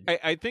good.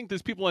 I think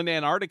these people in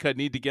Antarctica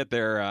need to get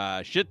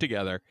their shit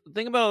together.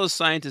 Think about all those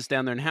scientists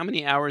down there and how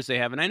many hours they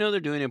have. And I know they're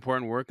doing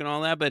important work and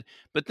all that, but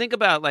think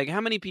about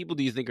how many people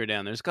do you think are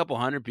down there? There's a couple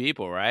hundred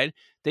people, right?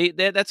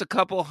 That's a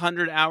couple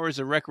hundred hours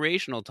of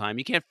recreational time.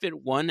 You can't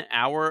fit 1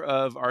 hour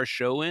of our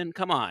show in.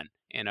 Come on,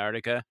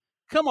 Antarctica.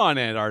 Come on,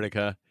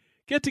 Antarctica.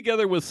 Get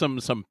together with some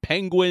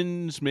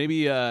penguins,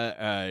 maybe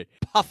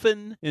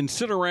puffin, and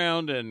sit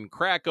around and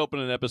crack open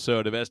an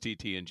episode of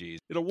STTNGeez.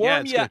 It'll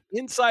warm you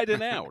inside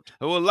and out.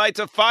 It will light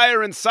a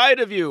fire inside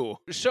of you.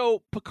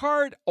 So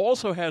Picard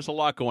also has a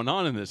lot going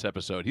on in this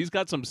episode. He's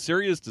got some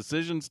serious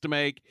decisions to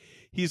make.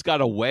 He's got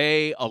to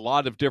weigh a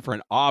lot of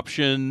different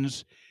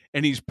options,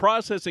 and he's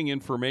processing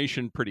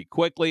information pretty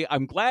quickly.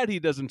 I'm glad he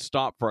doesn't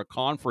stop for a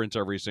conference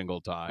every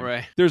single time.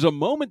 Right. There's a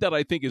moment that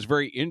I think is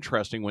very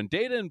interesting when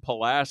Data and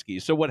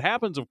Pulaski. So what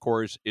happens, of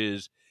course,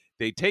 is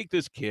they take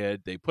this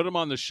kid, they put him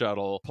on the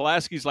shuttle.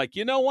 Pulaski's like,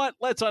 you know what?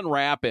 Let's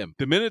unwrap him.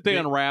 The minute they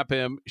unwrap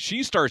him,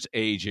 she starts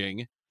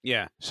aging.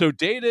 Yeah. So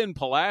Data and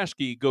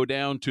Pulaski go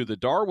down to the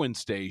Darwin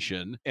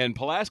station, and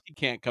Pulaski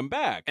can't come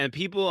back. And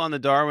people on the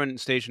Darwin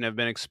station have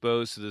been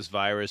exposed to this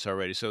virus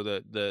already. So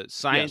the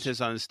scientists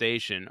on the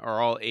station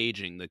are all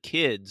aging. The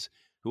kids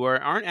who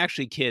aren't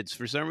actually kids.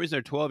 For some reason,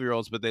 they're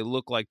 12-year-olds, but they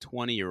look like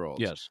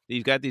 20-year-olds. Yes.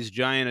 You've got these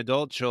giant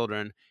adult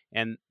children,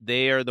 and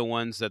they are the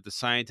ones that the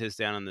scientists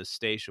down on the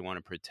station want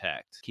to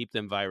protect, keep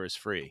them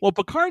virus-free. Well,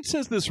 Picard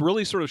says this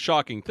really sort of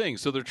shocking thing.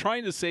 So they're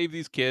trying to save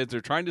these kids. They're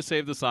trying to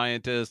save the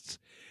scientists.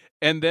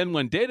 And then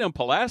when Data and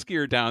Pulaski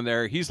are down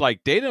there, he's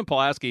like, Data and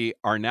Pulaski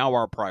are now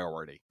our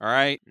priority. All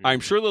right. Mm-hmm.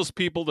 I'm sure those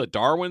people, the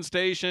Darwin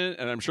station,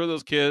 and I'm sure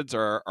those kids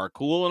are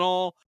cool and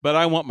all, but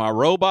I want my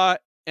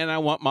robot and I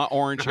want my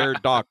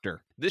orange-haired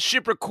doctor. This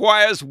ship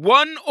requires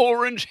one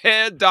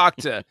orange-haired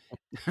doctor.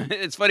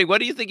 It's funny.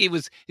 What do you think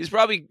he's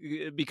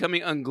probably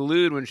becoming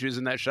unglued when she was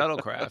in that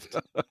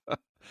shuttlecraft.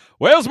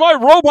 Where's my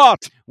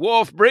robot?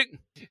 Worf,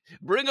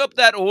 bring up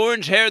that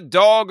orange-haired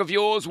dog of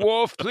yours,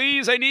 Worf.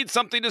 Please, I need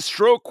something to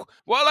stroke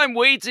while I'm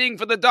waiting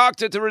for the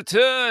doctor to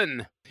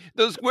return.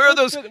 Where are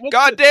those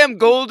goddamn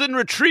golden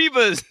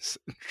retrievers,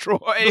 Troy?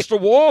 Mr.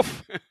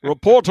 Worf,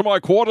 report to my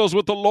quarters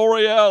with the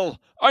L'Oreal.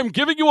 I'm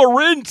giving you a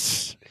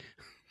rinse.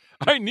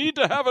 I need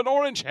to have an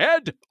orange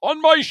head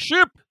on my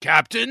ship.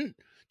 Captain,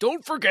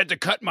 don't forget to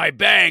cut my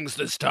bangs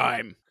this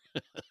time.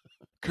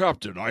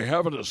 Captain, I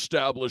haven't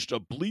established a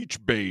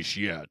bleach base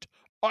yet.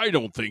 I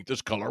don't think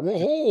this color will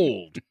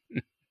hold.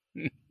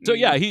 So,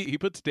 yeah, he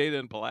puts Data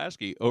and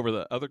Pulaski over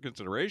the other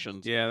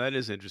considerations. Yeah, that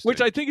is interesting.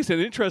 Which I think is an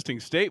interesting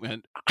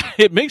statement.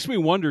 It makes me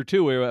wonder,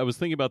 too. I was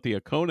thinking about the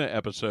Akona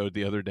episode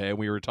the other day, and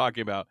we were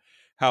talking about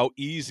how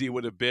easy it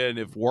would have been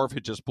if Worf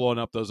had just blown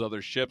up those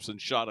other ships and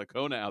shot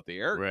Akona out the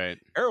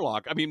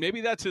airlock. I mean,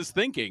 maybe that's his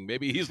thinking.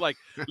 Maybe he's like,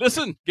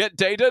 listen, get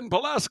Data and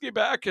Pulaski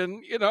back,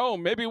 and,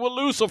 maybe we'll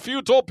loose a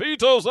few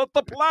torpedoes at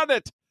the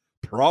planet.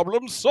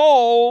 Problem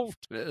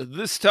solved.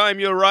 This time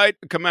you're right,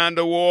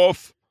 Commander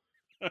Worf.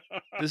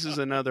 This is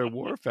another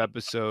Worf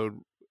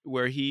episode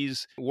where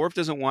Worf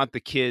doesn't want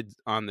the kid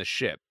on the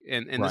ship.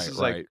 And this is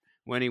like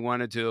when he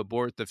wanted to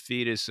abort the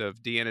fetus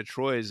of Deanna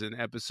Troy's in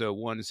episode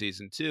 1,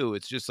 season 2.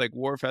 It's just like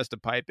Worf has to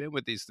pipe in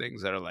with these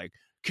things that are like,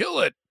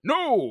 kill it.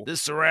 No,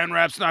 this saran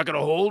wrap's not going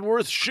to hold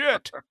worth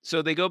shit.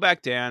 So they go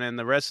back down, and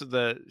the rest of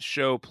the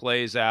show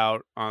plays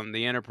out on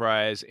the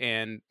Enterprise,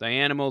 and the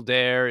Animal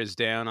Dare is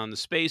down on the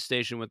space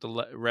station with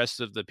the rest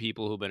of the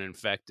people who've been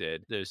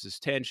infected. There's this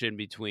tension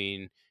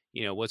between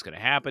what's going to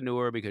happen to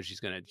her because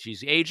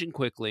she's aging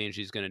quickly and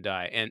she's going to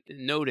die. And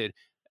noted,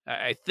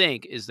 I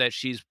think, is that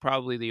she's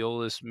probably the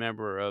oldest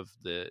member of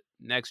the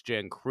next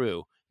gen crew.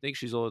 I think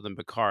she's older than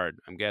Picard,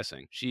 I'm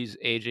guessing. She's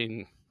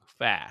aging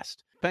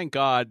fast. Thank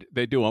God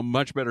they do a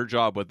much better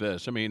job with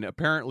this. I mean,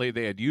 apparently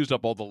they had used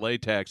up all the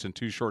latex in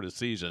too short a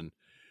season,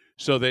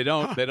 so they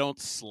don't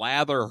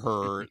slather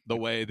her the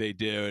way they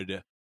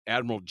did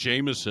Admiral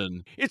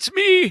Jameson. It's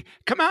me,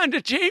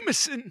 Commander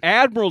Jameson.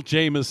 Admiral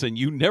Jameson,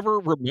 you never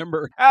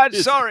remember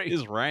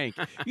his rank.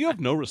 You have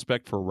no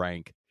respect for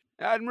rank.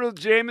 Admiral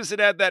Jameson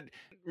had that.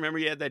 Remember,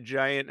 he had that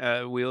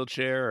giant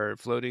wheelchair or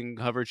floating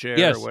hover chair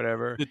Yes, or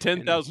whatever. The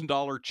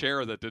 $10,000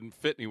 chair that didn't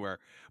fit anywhere.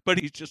 But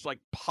he's just like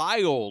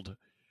piled.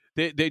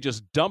 They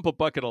just dump a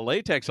bucket of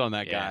latex on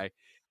that guy.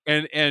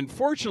 And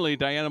fortunately,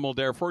 Diana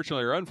Muldaur,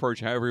 fortunately or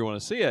unfortunately, however you want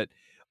to see it,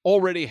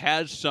 already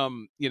has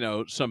some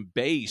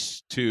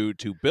base to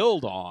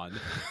build on,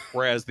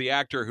 whereas the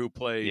actor who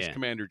plays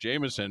Commander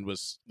Jameson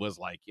was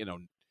like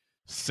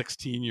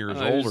 16 years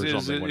old or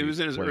something. It was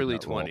in his early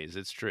 20s.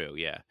 It's true.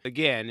 Yeah.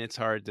 Again, it's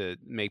hard to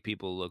make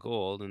people look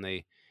old, and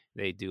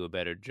they do a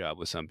better job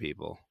with some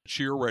people.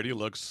 She already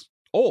looks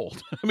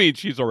old. I mean,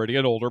 she's already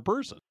an older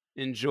person.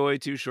 Enjoy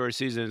Too Short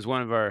Seasons.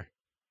 One of our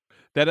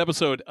that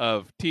episode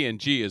of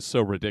TNG is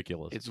so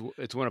ridiculous.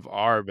 It's one of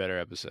our better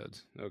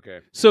episodes. Okay.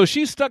 So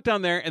she's stuck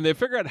down there, and they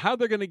figure out how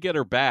they're going to get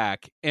her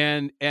back,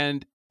 and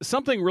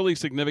something really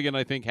significant,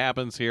 I think,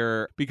 happens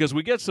here because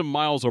we get some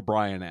Miles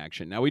O'Brien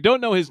action. Now, we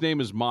don't know his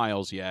name is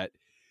Miles yet,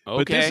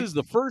 but this is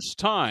the first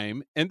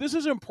time, and this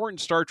is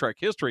important Star Trek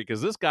history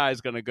because this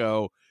guy's going to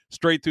go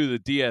straight through the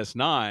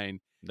DS9.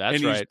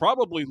 That's He's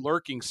probably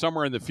lurking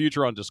somewhere in the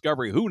future on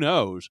Discovery. Who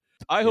knows?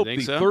 I hope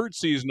the third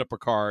season of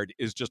Picard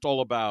is just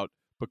all about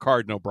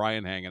Picard and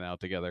O'Brien hanging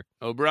out together.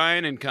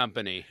 O'Brien and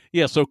company.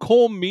 Yeah, so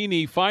Cole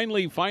Meany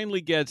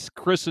finally gets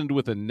christened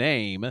with a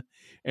name,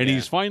 and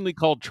he's finally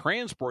called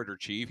Transporter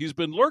Chief. He's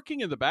been lurking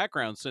in the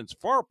background since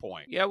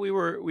Farpoint. Yeah, we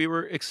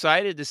were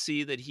excited to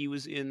see that he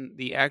was in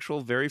the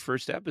actual very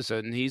first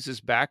episode, and he's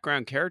this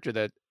background character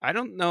that I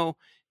don't know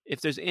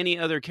if there's any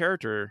other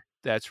character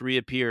that's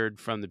reappeared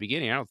from the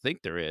beginning. I don't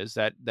think there is.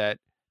 That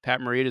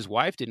Pat Morita's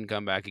wife didn't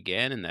come back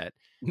again, and that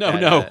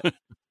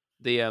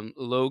the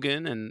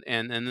Logan and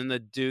then the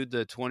dude,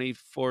 the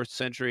 24th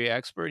century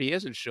expert, he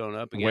hasn't shown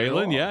up again.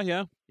 Wayland,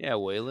 yeah,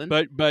 Wayland.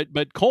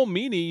 But Cole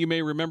Meany, you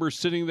may remember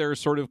sitting there,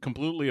 sort of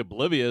completely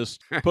oblivious,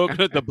 poking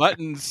at the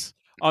buttons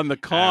on the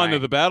con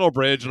of the battle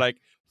bridge, like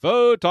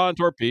photon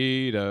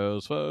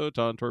torpedoes.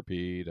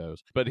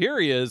 But here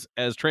he is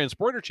as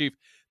Transporter Chief.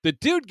 The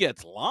dude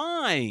gets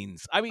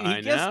lines. I mean,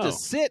 he gets to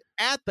sit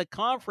at the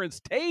conference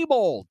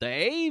table,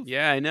 Dave.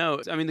 Yeah, I know.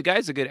 I mean, the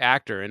guy's a good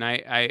actor, and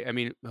I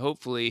mean,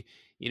 hopefully,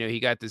 he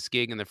got this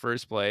gig in the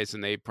first place,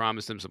 and they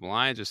promised him some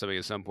lines or something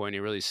at some point. And he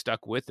really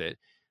stuck with it,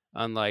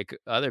 unlike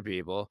other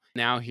people.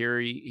 Now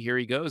here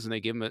he goes, and they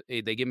give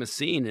him a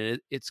scene, and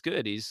it's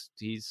good.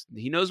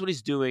 He knows what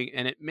he's doing,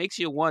 and it makes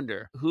you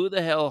wonder who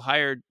the hell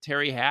hired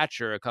Terry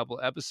Hatcher a couple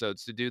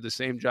episodes to do the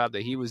same job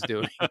that he was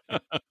doing,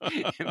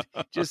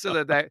 just so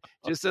that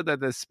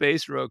the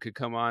space rogue could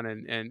come on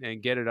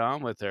and get it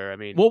on with her. I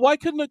mean, well, why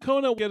couldn't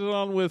Nakona get it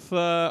on with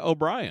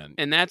O'Brien?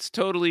 And that's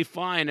totally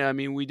fine. I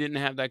mean, we didn't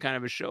have that kind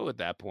of a show at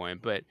that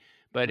point, but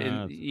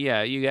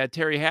you got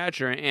Terry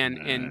Hatcher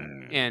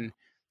and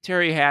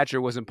Terry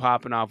Hatcher wasn't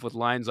popping off with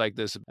lines like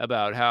this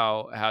about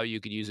how you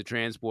could use a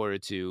transporter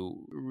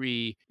to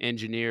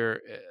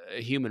re-engineer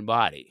a human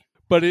body.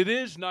 But it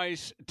is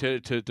nice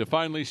to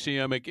finally see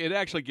him. It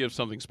actually gives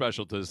something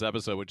special to this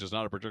episode, which is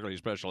not a particularly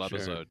special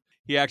episode. Sure.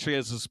 He actually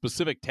has a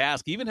specific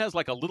task. He even has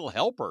like a little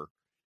helper.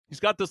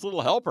 He's got this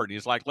little helper, and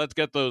he's like, let's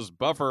get those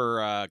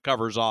buffer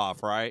covers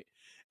off, right?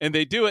 And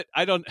they do it.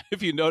 I don't know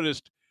if you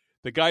noticed,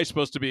 the guy's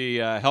supposed to be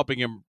helping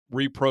him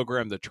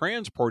reprogram the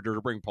transporter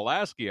to bring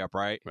Pulaski up,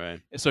 right?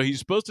 Right. So he's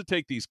supposed to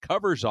take these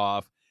covers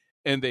off,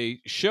 and they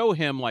show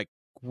him like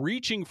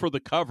reaching for the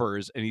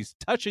covers, and he's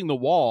touching the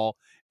wall,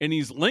 and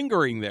he's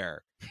lingering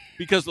there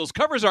because those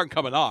covers aren't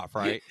coming off,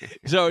 right?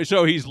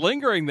 so he's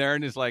lingering there,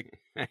 and it's like,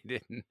 I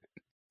didn't.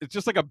 It's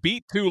just like a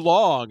beat too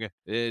long.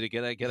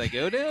 Can I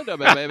go down? I'm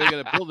maybe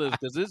gonna pull this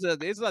because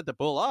it's not to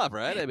pull off,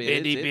 right? I mean,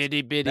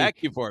 bitty.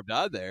 Vacuum formed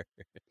on there.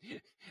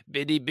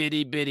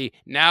 Bitty.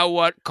 Now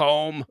what,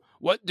 Comb?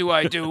 What do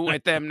I do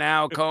with them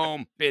now,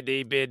 Comb?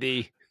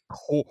 Bitty.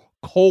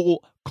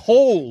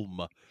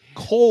 Colm.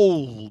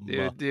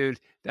 Dude,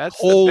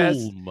 that's Colm. the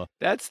best.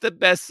 That's the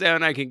best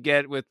sound I can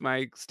get with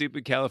my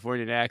stupid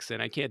Californian accent.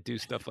 I can't do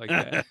stuff like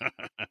that.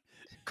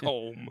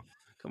 Colm.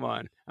 Come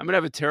on. I'm going to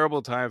have a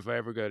terrible time if I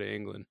ever go to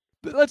England.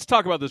 But let's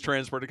talk about this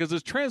transporter, because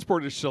this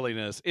transporter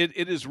silliness, it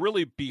is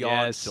really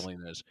beyond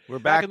silliness. We're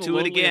back to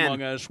it again.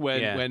 Among Us,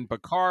 when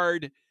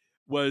Picard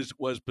was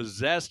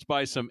possessed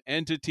by some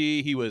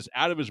entity, he was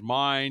out of his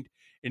mind,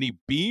 and he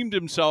beamed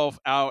himself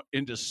out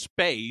into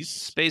space.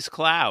 Space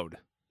cloud.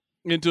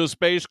 Into a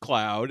space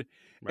cloud.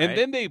 Right. And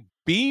then they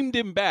beamed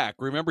him back.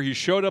 Remember, he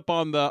showed up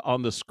on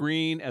the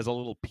screen as a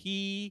little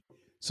P,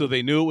 so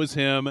they knew it was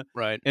him.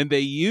 Right. And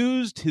they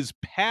used his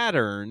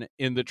pattern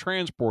in the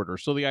transporter.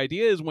 So the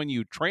idea is when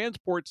you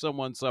transport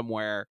someone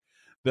somewhere,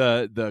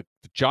 the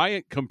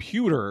giant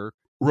computer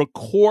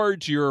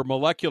records your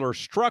molecular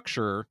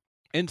structure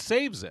and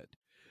saves it.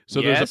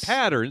 So there's a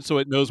pattern, so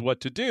it knows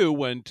what to do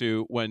when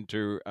to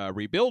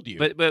rebuild you.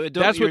 But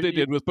that's what they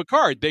did with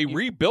Picard. They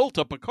rebuilt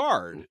a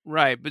Picard.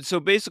 Right, but so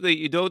basically,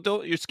 you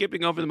don't you're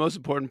skipping over the most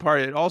important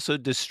part. It also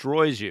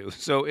destroys you.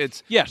 So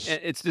it's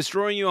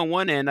destroying you on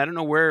one end. I don't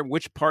know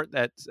which part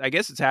I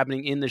guess it's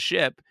happening in the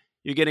ship.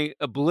 You're getting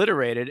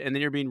obliterated, and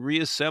then you're being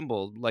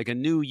reassembled like a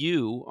new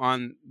you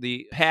on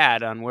the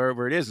pad on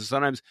wherever it is. And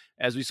sometimes,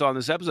 as we saw in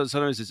this episode,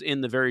 sometimes it's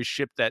in the very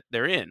ship that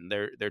they're in.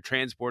 They're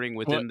transporting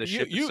within the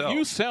ship itself.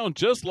 You sound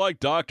just like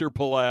Dr.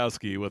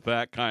 Pulaski with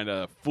that kind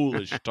of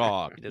foolish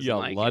talk. You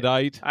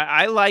Luddite.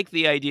 I like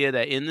the idea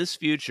that in this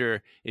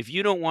future, if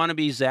you don't want to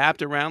be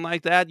zapped around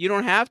like that, you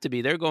don't have to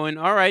be. They're going,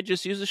 all right,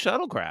 just use a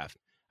shuttlecraft.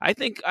 I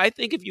think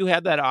if you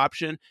had that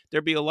option,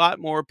 there'd be a lot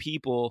more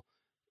people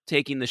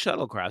taking the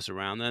shuttlecrafts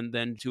around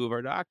than two of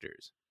our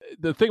doctors.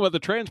 The thing about the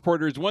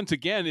transporter is, once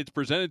again, it's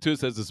presented to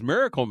us as this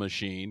miracle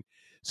machine.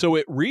 So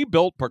it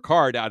rebuilt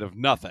Picard out of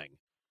nothing,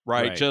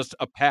 right? Just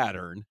a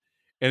pattern.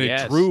 And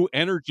it drew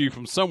energy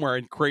from somewhere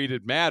and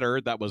created matter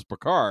that was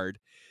Picard.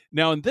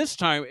 Now, in this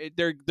time,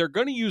 they're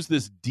going to use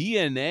this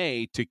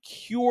DNA to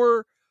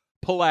cure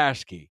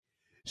Pulaski.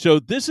 So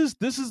this is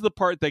the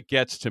part that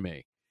gets to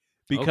me.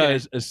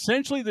 Because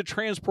essentially the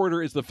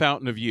transporter is the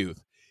fountain of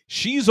youth.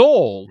 She's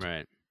old.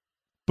 Right.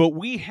 But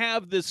we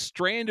have this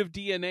strand of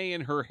DNA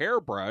in her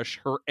hairbrush,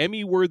 her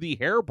Emmy-worthy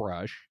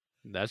hairbrush.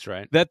 That's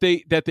right. That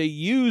they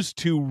use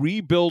to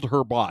rebuild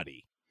her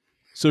body,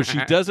 so she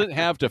doesn't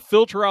have to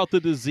filter out the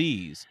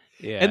disease.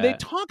 Yeah. And they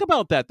talk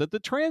about that the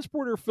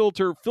transporter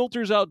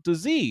filters out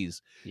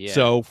disease. Yeah.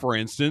 So, for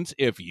instance,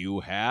 if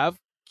you have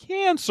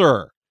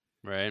cancer,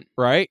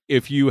 right,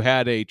 if you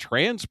had a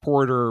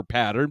transporter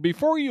pattern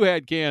before you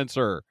had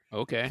cancer,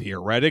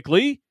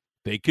 theoretically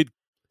they could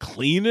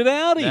clean it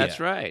out of you. That's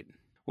right.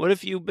 What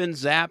if you've been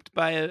zapped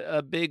by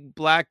a big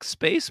black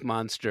space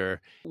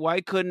monster?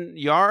 Why couldn't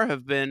Yar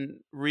have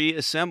been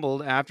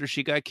reassembled after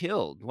she got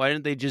killed? Why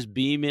didn't they just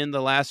beam in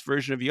the last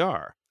version of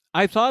Yar?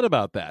 I thought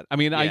about that. I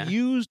mean, I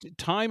used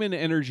time and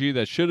energy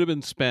that should have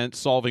been spent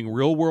solving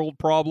real-world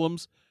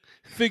problems,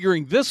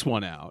 figuring this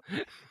one out.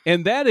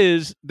 And that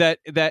is that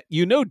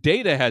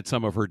Data had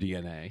some of her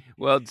DNA.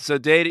 Well, so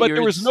Data, but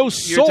there was no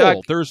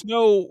soul. There's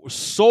no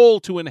soul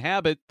to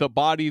inhabit the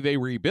body they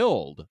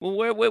rebuild.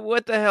 Well,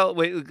 what the hell?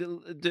 Wait,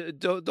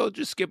 don't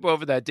just skip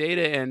over that.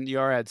 Data and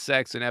Yar had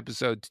sex in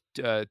episode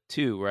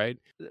 2, right?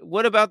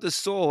 What about the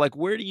soul? Like,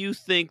 where do you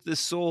think the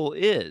soul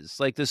is?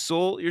 Like, the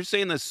soul, you're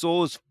saying the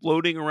soul is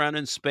floating around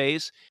in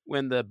space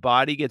when the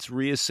body gets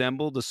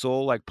reassembled, the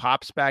soul like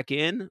pops back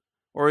in?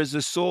 Or is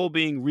the soul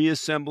being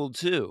reassembled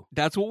too?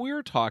 That's what we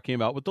were talking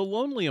about with the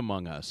Lonely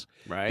Among Us.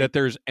 Right. That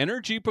there's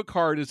energy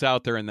Picard is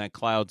out there in that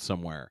cloud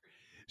somewhere.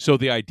 So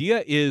the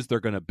idea is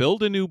they're going to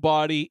build a new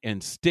body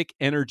and stick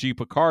energy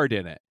Picard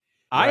in it.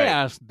 Right. I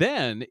asked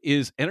then,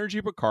 is energy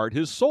Picard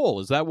his soul?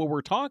 Is that what we're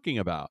talking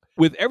about?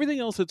 With everything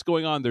else that's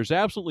going on, there's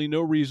absolutely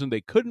no reason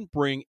they couldn't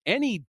bring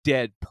any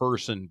dead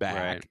person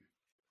back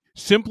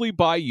simply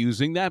by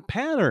using that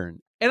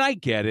pattern. And I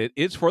get it.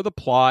 It's for the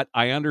plot.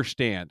 I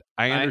understand.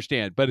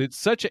 But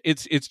it's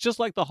it's just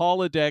like the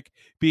holodeck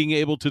being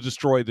able to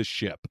destroy the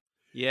ship.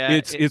 Yeah.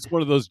 It's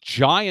one of those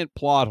giant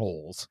plot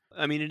holes.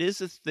 I mean, it is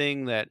a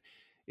thing that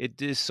it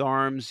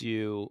disarms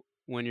you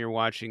when you're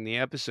watching the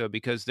episode,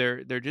 because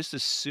they're just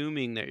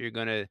assuming that you're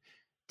going to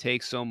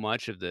take so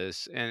much of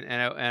this. And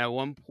at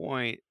one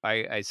point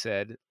I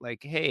said, like,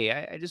 hey,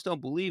 I just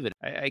don't believe it.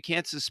 I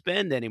can't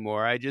suspend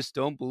anymore. I just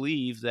don't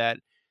believe that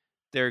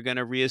they're going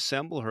to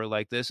reassemble her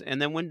like this.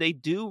 And then when they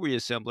do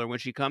reassemble her, when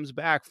she comes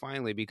back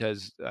finally,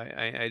 because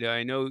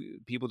I know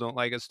people don't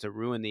like us to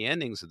ruin the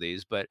endings of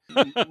these, but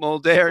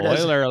Mulder does.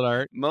 Spoiler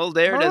alert.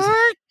 Mulder does.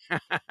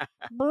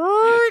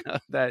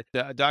 That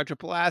Dr.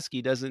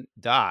 Pulaski doesn't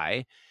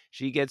die.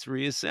 She gets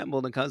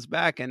reassembled and comes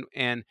back.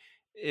 And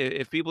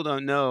if people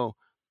don't know,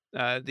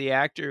 the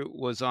actor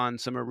was on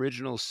some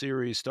original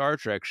series Star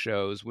Trek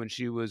shows when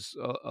she was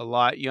a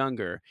lot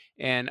younger.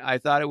 And I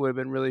thought it would have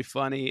been really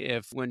funny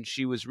if when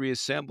she was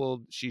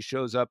reassembled, she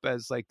shows up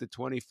as like the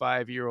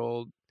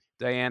 25-year-old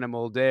Diana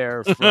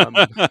Mulder from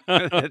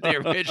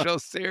the original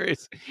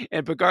series.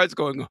 And Picard's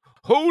going,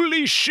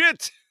 holy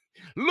shit,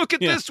 look at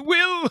this,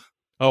 Will.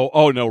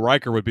 Oh, no,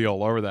 Riker would be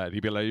all over that.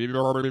 He'd be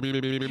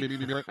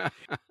like...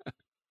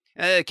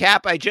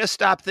 Cap, I just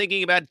stopped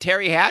thinking about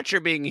Terry Hatcher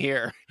being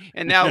here.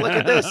 And now look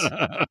at this.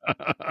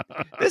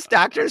 This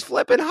doctor's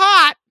flipping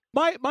hot.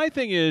 My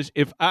thing is,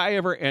 if I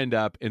ever end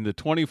up in the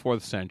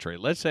 24th century,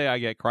 let's say I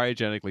get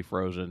cryogenically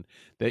frozen,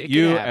 that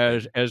you,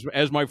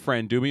 as my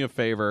friend, do me a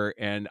favor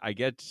and I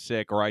get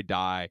sick or I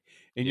die,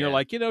 and you're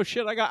like,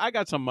 shit, I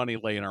got some money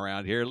laying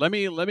around here. Let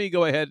me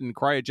go ahead and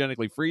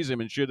cryogenically freeze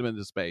him and shoot him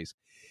into space.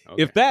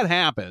 Okay. If that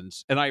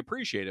happens, and I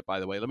appreciate it, by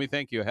the way, let me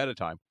thank you ahead of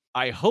time.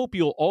 I hope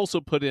you'll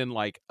also put in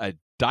like a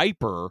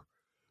diaper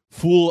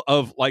full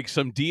of like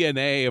some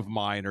DNA of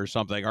mine or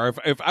something. Or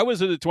if I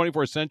was in the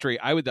 24th century,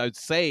 I'd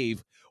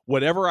save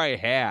whatever I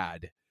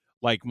had,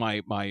 like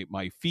my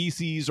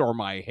feces or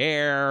my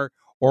hair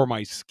or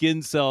my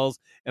skin cells,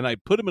 and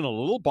I'd put them in a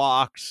little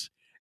box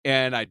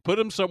and I'd put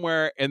them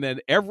somewhere, and then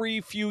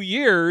every few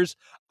years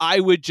I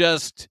would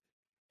just,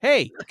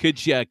 hey,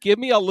 could you give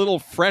me a little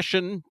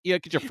freshen? Yeah,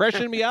 could you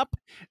freshen me up?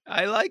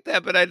 I like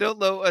that, but I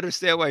don't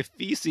understand why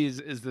feces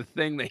is the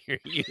thing that you're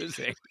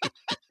using.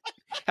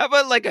 How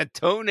about like a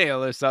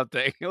toenail or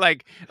something?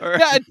 Like, or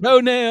Yeah, a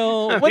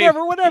toenail, I mean,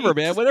 whatever,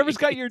 man. Whatever's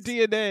got your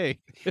feces. DNA.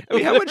 I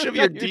mean, how much of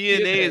your Whatever's got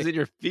DNA is in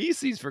your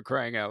feces, for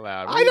crying out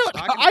loud? What are I you don't.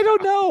 talking I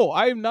don't about? know.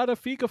 I'm not a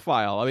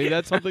fecophile. I mean,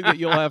 that's something that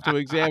you'll have to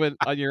examine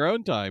on your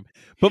own time.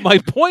 But my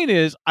point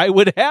is, I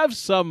would have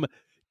some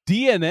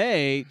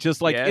DNA just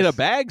like in a Yes.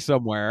 bag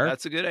somewhere.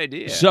 That's a good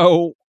idea.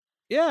 So,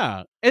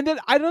 yeah. And then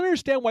I don't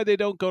understand why they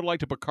don't go to like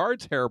to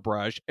Picard's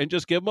hairbrush and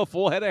just give him a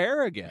full head of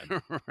hair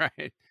again.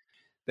 Right.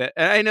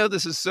 And I know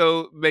this is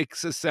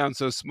makes us sound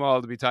so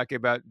small to be talking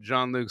about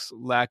Jean-Luc's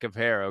lack of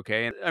hair,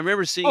 okay? And I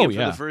remember seeing him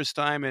for the first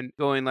time and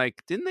going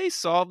like, didn't they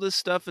solve this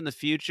stuff in the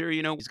future?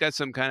 You know, he's got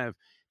some kind of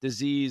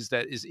disease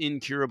that is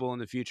incurable in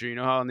the future. You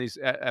know how in these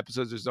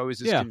episodes there's always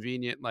this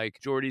convenient, like,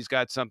 Geordi's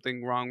got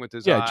something wrong with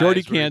his eyes. Yeah,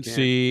 Geordi can't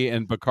see,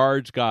 and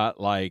Picard's got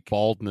like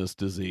baldness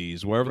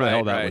disease, wherever the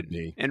hell that would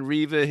be. And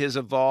Riva has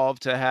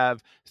evolved to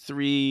have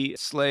 3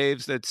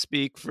 slaves that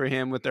speak for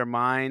him with their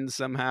minds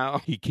somehow.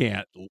 He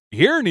can't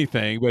hear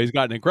anything, but he's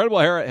got an incredible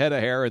head of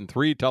hair and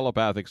 3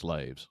 telepathic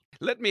slaves.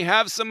 Let me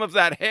have some of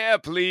that hair,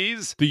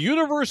 please. The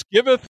universe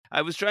giveth.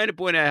 I was trying to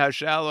point out how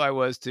shallow I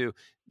was to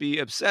be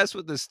obsessed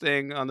with this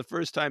thing on the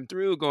first time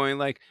through, going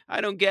like,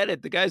 I don't get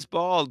it. The guy's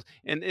bald.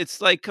 And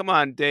it's like, come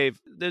on, Dave.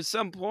 There's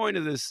some point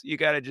of this. You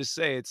got to just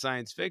say it's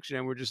science fiction.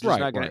 And we're just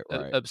not going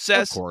to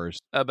obsess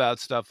about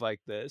stuff like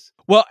this.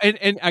 Well,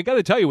 and I got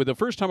to tell you, the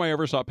first time I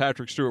ever saw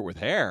Patrick Stewart with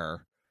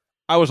hair,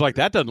 I was like,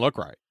 that doesn't look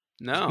right.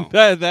 No.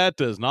 that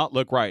does not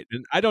look right.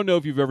 And I don't know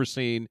if you've ever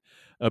seen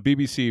a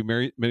BBC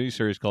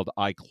miniseries called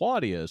I,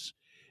 Claudius,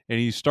 and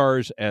he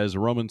stars as a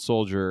Roman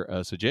soldier,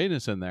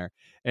 Sejanus, in there,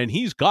 and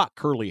he's got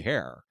curly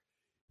hair.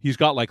 He's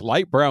got like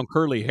light brown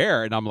curly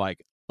hair, and I'm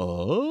like,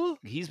 oh?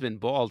 He's been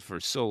bald for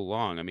so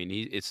long. I mean,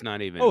 it's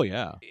not even... Oh,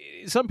 yeah.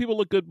 Some people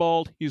look good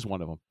bald. He's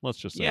one of them. Let's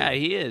just say that.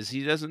 He is.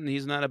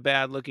 He's not a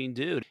bad-looking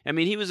dude. I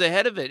mean, he was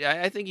ahead of it.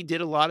 I think he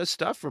did a lot of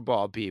stuff for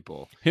bald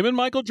people. Him and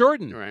Michael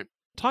Jordan. Right.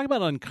 Talking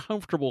about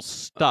uncomfortable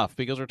stuff,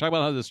 because we're talking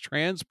about how this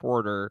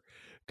transporter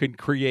can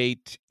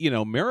create,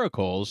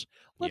 miracles.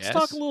 Let's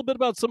talk a little bit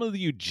about some of the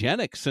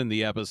eugenics in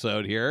the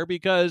episode here,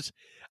 because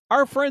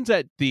our friends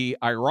at the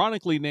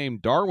ironically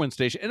named Darwin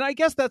Station, and I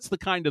guess that's the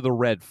kind of the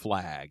red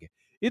flag.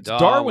 It's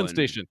Darwin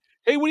Station.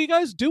 Hey, what are you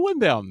guys doing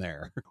down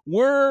there?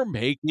 We're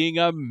making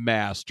a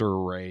master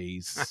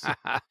race.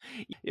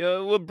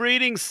 We're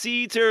breeding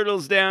sea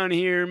turtles down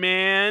here,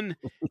 man.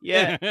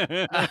 Yeah.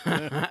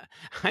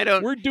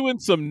 We're doing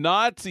some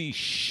Nazi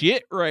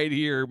shit right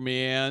here,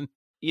 man.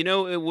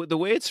 The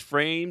way it's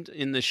framed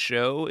in the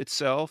show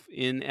itself,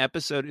 in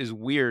episode, is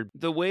weird.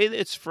 The way that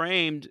it's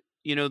framed,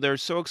 they're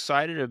so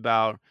excited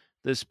about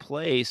this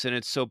place and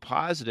it's so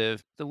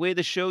positive. The way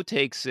the show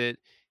takes it,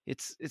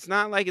 it's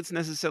not like it's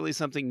necessarily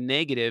something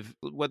negative,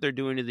 what they're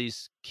doing to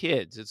these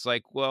kids. It's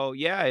like, well,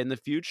 yeah, in the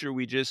future,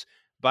 we just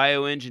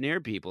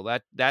bioengineer people.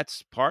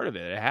 That's part of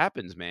it. It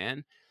happens,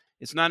 man.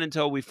 It's not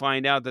until we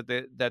find out that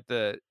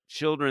the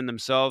children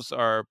themselves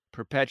are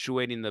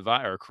perpetuating the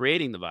virus, or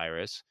creating the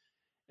virus,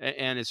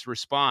 and its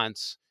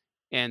response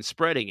and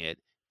spreading it,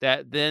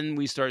 that then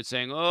we start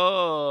saying,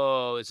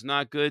 oh, it's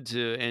not good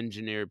to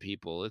engineer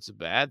people. It's a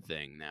bad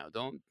thing now.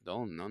 Don't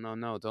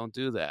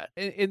do that.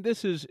 And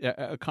this is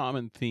a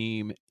common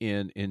theme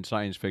in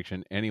science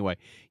fiction anyway.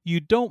 You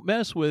don't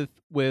mess with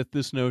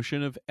this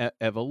notion of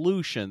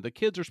evolution. The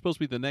kids are supposed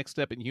to be the next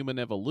step in human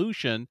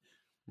evolution.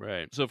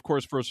 Right. So, of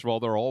course, first of all,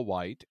 they're all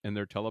white and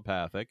they're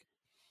telepathic.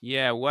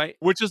 Yeah, white.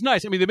 Which is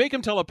nice. I mean, they make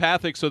them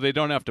telepathic so they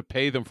don't have to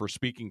pay them for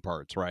speaking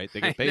parts, right?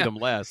 They can pay them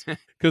less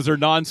because they're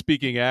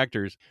non-speaking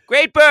actors.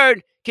 Great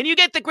Bird, can you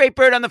get the Great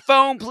Bird on the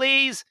phone,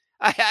 please?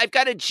 I've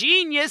got a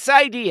genius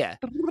idea.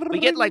 We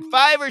get like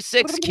 5 or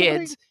 6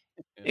 kids,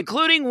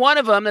 including one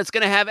of them that's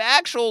going to have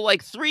actual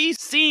like 3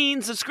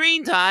 scenes of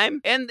screen time.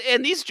 And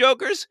these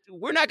jokers,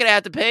 we're not going to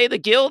have to pay the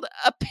guild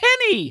a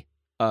penny.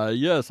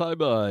 Yes, I'm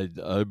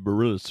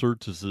Marina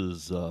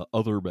Sirtis's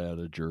other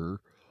manager.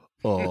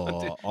 Do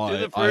the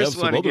first I have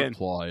some one other again.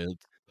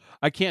 clients.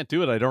 I can't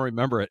do it. I don't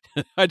remember it.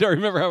 I don't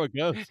remember how it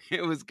goes.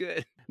 It was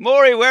good.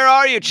 Maury, where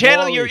are you?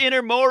 Channel your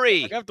inner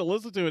Maury. I have to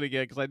listen to it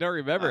again because I don't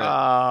remember it.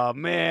 Oh,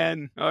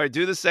 man. All right,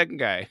 do the second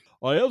guy.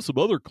 I have some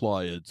other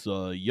clients,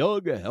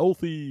 young,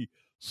 healthy,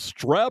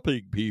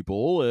 strapping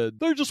people, and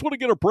they just want to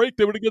get a break.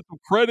 They want to get some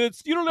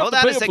credits. You don't have to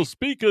pay them for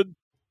speaking.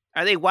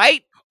 Are they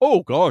white?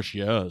 Oh, gosh,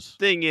 yes.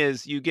 Thing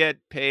is, you get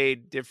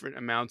paid different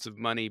amounts of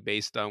money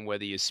based on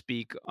whether you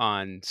speak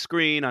on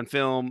screen, on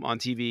film, on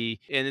TV.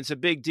 And it's a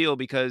big deal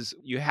because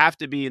you have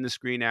to be in the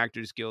Screen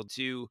Actors Guild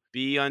to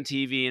be on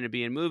TV and to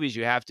be in movies.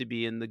 You have to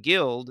be in the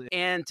guild.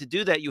 And to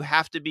do that, you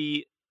have to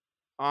be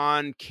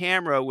on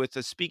camera with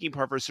a speaking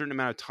part for a certain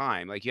amount of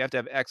time. Like you have to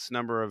have X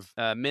number of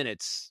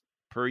minutes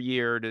per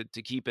year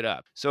to keep it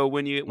up. So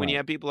when you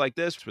have people like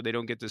this where they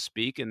don't get to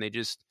speak and they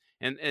just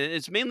And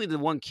it's mainly the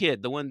one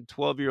kid, the one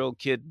 12-year-old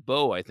kid,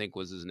 Bo, I think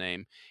was his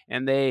name.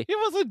 And It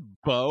wasn't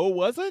Bo,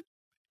 was it?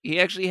 he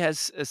actually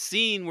has a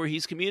scene where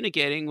he's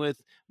communicating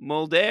with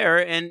Mulder,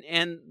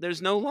 and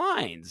there's no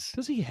lines.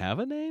 Does he have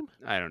a name?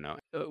 I don't know.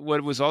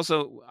 What was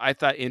also, I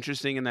thought,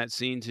 interesting in that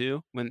scene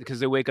too, because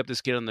they wake up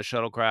this kid on the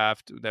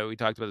shuttlecraft, that we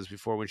talked about this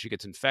before, when she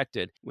gets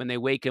infected. When they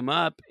wake him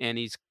up and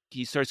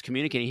he starts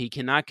communicating, he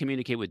cannot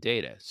communicate with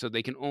Data. So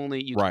they can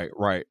only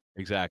Right,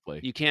 exactly.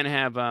 You can't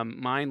have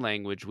mind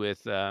language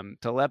with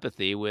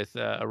telepathy with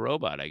a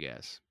robot, I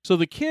guess. So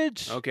the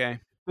kids, Okay.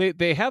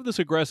 they have this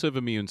aggressive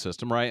immune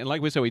system, right? And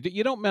like we said,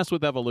 you don't mess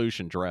with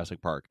evolution, Jurassic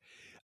Park.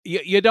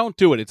 You don't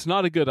do it. It's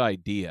not a good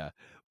idea.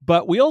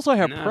 But we also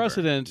have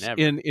precedents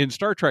in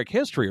Star Trek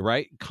history,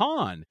 right?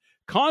 Khan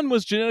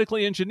was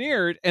genetically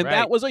engineered, and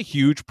that was a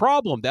huge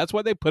problem. That's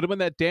why they put him in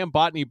that damn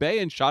Botany Bay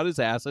and shot his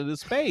ass into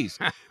space,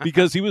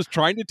 because he was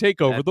trying to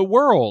take over the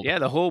world. Yeah,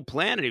 the whole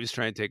planet he was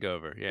trying to take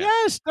over. Yeah.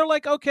 Yes, they're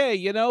like, okay,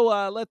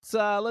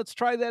 let's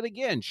try that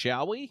again,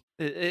 shall we?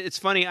 It's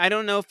funny. I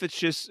don't know if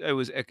it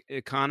was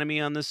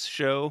economy on this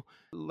show,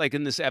 like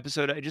in this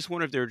episode. I just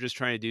wonder if they were just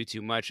trying to do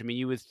too much. I mean,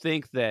 you would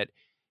think that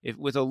if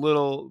with a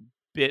little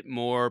bit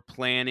more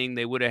planning,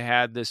 they would have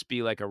had this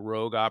be like a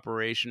rogue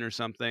operation or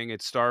something.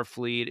 It's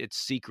Starfleet. It's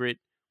secret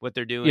what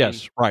they're doing.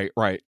 Yes, right.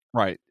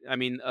 I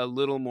mean, a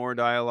little more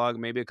dialogue,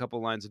 maybe a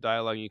couple lines of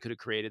dialogue, and you could have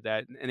created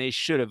that. And they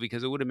should have,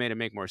 because it would have made it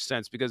make more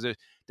sense, because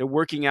they're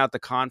working out the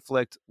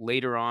conflict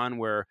later on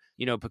where,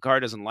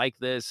 Picard doesn't like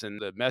this, and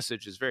the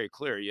message is very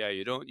clear. Yeah,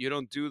 you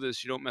don't do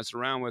this. You don't mess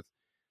around with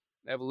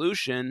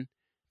evolution,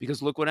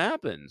 because look what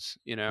happens,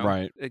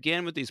 Right.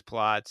 Again, with these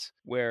plots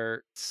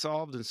where it's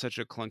solved in such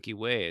a clunky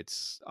way,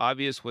 it's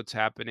obvious what's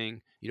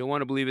happening. You don't want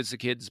to believe it's the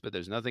kids, but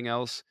there's nothing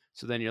else.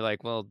 So then you're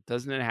like, well,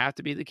 doesn't it have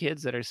to be the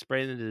kids that are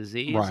spreading the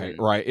disease?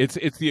 Right.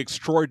 It's the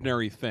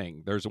extraordinary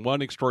thing. There's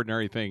one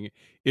extraordinary thing.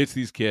 It's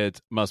these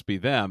kids, must be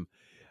them.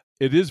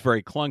 It is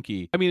very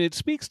clunky. I mean, it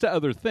speaks to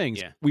other things.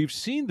 Yeah. We've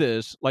seen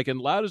this, like in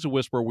Loud as a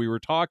Whisper, we were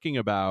talking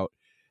about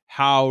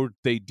how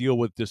they deal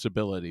with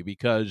disability,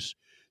 because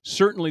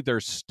certainly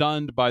they're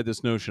stunned by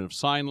this notion of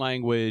sign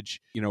language.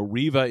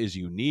 Riva is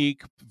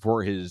unique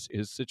for his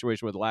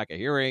situation with lack of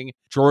hearing.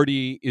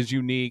 Geordi is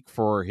unique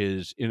for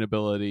his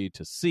inability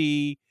to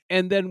see.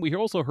 And then we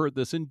also heard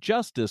this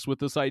injustice with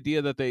this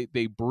idea that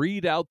they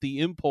breed out the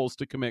impulse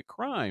to commit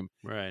crime.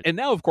 Right. And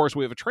now, of course,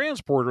 we have a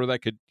transporter that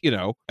could,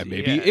 and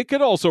maybe it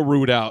could also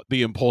root out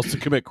the impulse to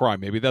commit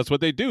crime. Maybe that's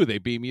what they do. They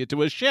beam you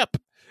to a ship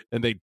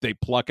and they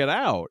pluck it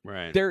out.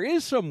 Right. There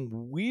is some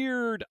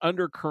weird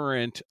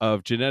undercurrent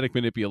of genetic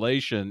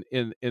manipulation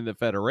in the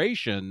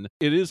Federation.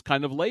 It is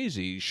kind of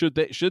lazy.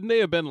 Shouldn't they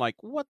have been like,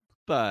 what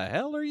the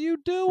hell are you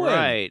doing?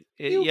 Right.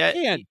 You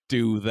can't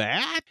do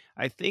that.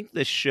 I think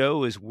the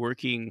show is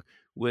working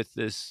with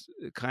this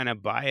kind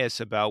of bias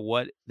about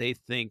what they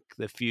think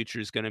the future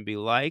is going to be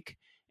like.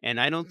 And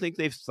I don't think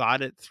they've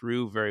thought it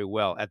through very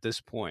well at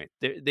this point.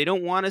 They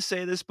don't want to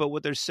say this, but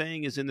what they're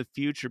saying is in the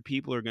future,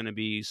 people are going to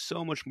be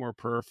so much more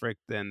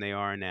perfect than they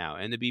are now.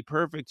 And to be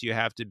perfect, you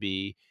have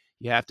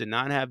to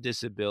not have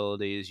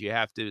disabilities. You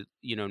have to,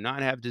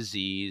 not have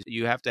disease.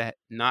 You have to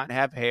not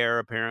have hair,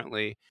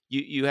 apparently.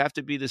 You have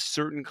to be this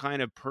certain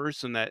kind of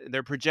person that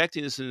they're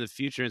projecting this in the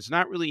future. It's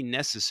not really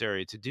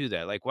necessary to do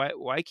that. Like,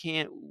 why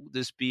can't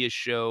this be a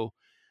show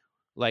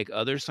like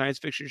other science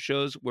fiction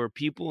shows where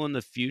people in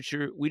the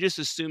future, we just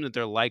assume that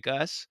they're like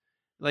us?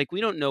 Like, we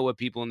don't know what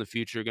people in the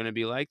future are going to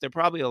be like. They're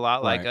probably a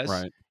lot like us.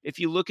 Right. If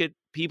you look at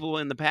people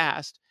in the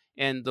past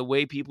and the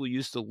way people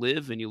used to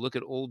live, and you look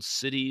at old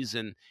cities,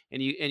 and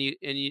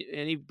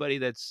anybody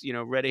that's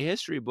read a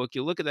history book,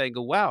 you look at that and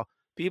go, wow,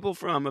 people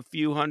from a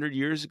few hundred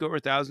years ago or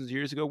thousands of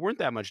years ago weren't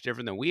that much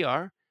different than we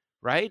are,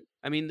 right?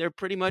 I mean, they're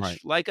pretty much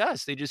like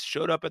us. They just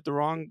showed up at the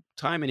wrong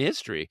time in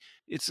history.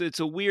 It's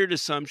a weird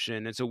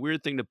assumption. It's a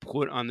weird thing to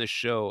put on the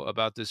show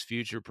about this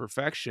future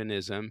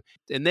perfectionism.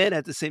 And then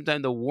at the same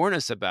time, they'll warn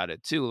us about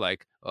it too.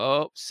 Like,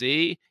 oh,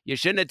 see, you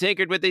shouldn't have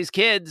tinkered with these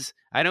kids.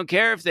 I don't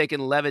care if they can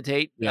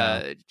levitate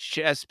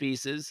chess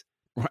pieces.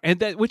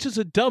 And which is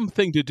a dumb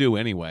thing to do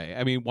anyway.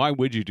 I mean, why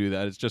would you do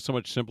that? It's just so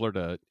much simpler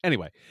to...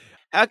 Anyway.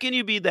 How can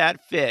you be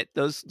that fit?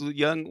 Those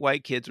young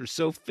white kids were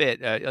so fit.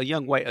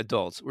 Young white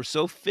adults were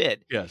so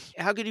fit. Yes.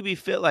 How could you be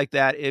fit like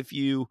that if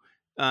you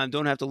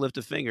don't have to lift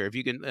a finger? If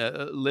you can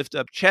lift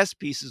up chess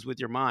pieces with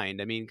your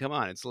mind? I mean, come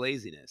on, it's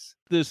laziness.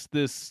 This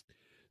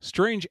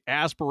strange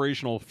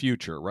aspirational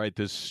future, right?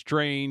 This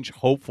strange,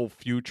 hopeful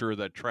future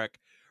that Trek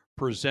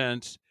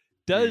presents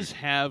does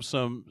have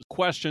some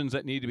questions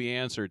that need to be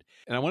answered.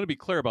 And I want to be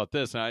clear about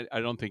this, and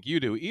I don't think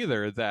you do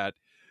either, that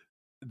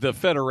the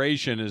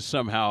Federation is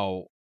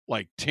somehow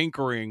like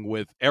tinkering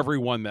with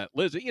everyone that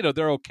lives.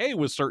 They're okay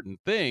with certain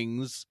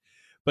things,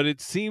 but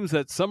it seems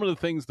that some of the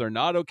things they're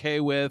not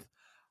okay with,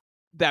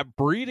 that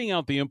breeding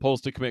out the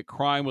impulse to commit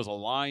crime was a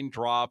line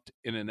dropped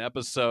in an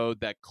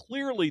episode that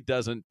clearly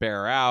doesn't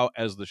bear out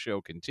as the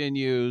show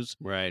continues.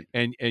 Right.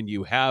 And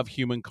you have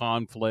human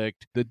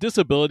conflict. The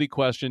disability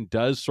question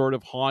does sort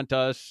of haunt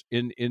us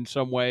in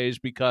some ways,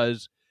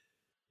 because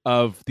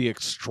of the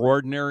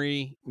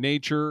extraordinary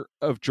nature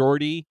of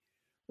Geordi,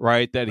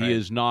 right? That he Right.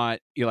 is not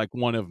like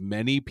one of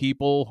many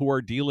people who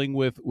are dealing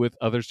with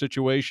other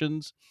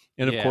situations.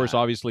 And of course, Yeah.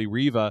 obviously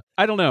Riva.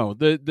 I don't know.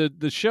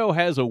 The show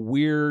has a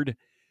weird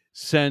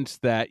sense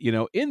that,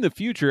 in the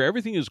future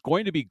everything is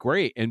going to be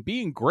great, and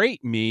being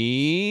great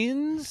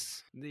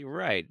means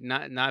Right.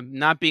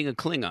 Not being a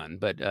Klingon,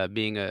 but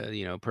being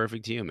a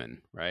perfect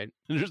human, right?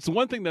 there's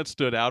one thing that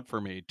stood out for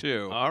me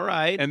too. All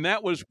right. And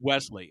that was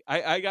Wesley.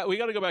 We got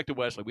to go back to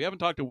Wesley. We haven't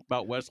talked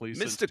about Wesley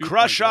since Mr. 2.1.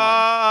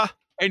 Crusher.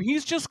 And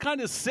he's just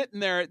kind of sitting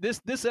there.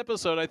 This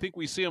episode, I think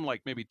we see him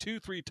like maybe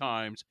 2-3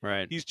 times.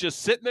 Right. He's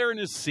just sitting there in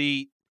his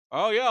seat.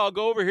 Oh yeah, I'll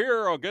go over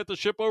here. I'll get the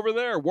ship over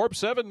there. Warp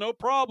 7, no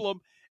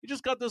problem. He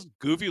just got this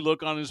goofy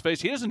look on his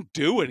face. He doesn't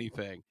do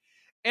anything.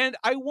 And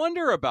I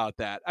wonder about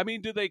that. I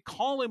mean, do they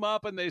call him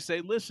up and they say,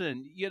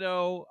 "Listen,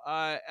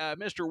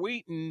 Mr.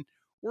 Wheaton,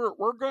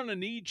 we're going to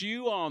need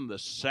you on the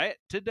set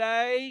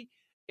today,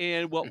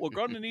 and what we're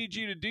going to need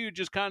you to do,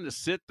 just kind of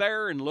sit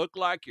there and look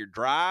like you're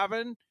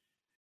driving."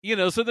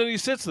 So then he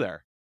sits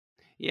there.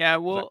 Yeah,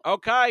 He's well, like,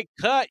 okay,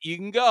 cut. You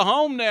can go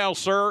home now,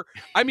 sir.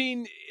 I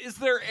mean, is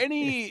there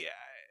any?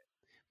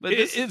 but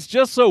It's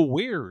just so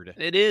weird.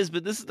 It is,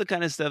 but this is the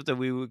kind of stuff that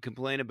we would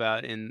complain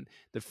about in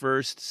the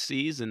first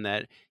season,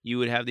 that you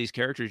would have these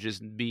characters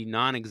just be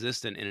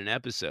non-existent in an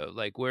episode.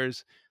 Like,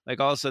 where's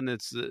like all of a sudden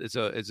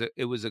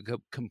it was a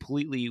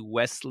completely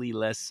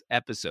Wesley-less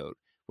episode.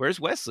 Where's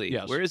Wesley?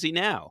 Yes. Where is he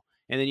now?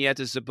 And then you have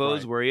to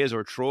suppose Right. where he is,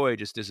 or Troy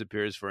just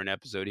disappears for an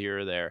episode here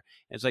or there.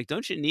 And it's like,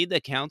 don't you need the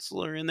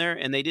counselor in there?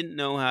 And they didn't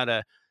know how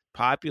to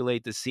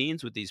populate the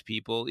scenes with these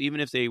people, even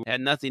if they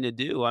had nothing to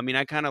do. I mean,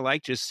 I kind of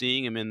like just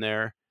seeing him in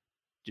there,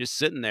 just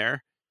sitting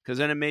there, because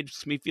then it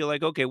makes me feel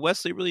like, okay,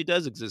 Wesley really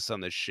does exist on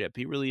this ship.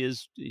 He really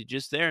is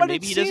just there. And But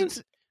maybe it he seems,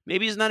 doesn't.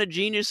 Maybe he's not a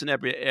genius in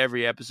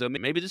every episode.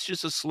 Maybe this is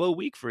just a slow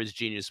week for his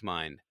genius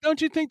mind.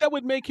 don't you think that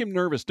would make him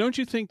nervous? Don't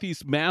you think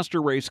these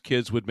master race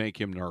kids would make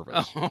him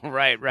nervous? Oh,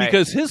 right.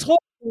 Because his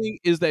whole thing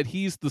is that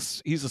he's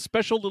a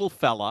special little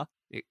fella.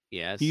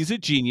 Yes. He's a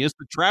genius.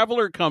 The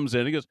Traveler comes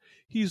in. He goes,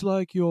 he's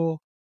like your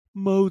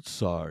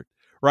Mozart.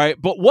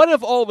 Right. But what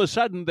if all of a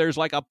sudden there's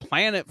like a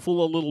planet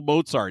full of little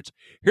Mozarts?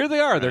 Here they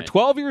are. They're Right.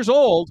 12 years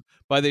old.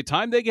 By the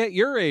time they get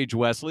your age,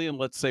 Wesley, and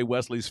let's say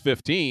Wesley's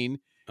 15,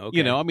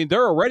 Okay. I mean,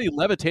 they're already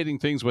levitating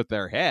things with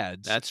their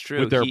heads. That's true.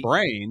 With their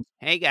brains.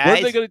 Hey, What are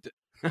guys. they going to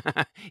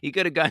He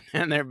could have gone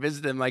down there and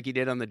visited them like he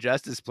did on the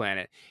Justice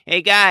Planet.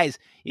 Hey, guys,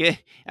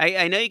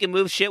 I know you can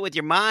move shit with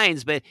your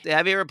minds, but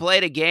have you ever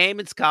played a game?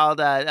 It's called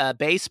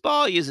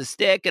baseball. You use a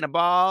stick and a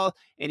ball,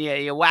 and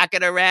you whack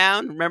it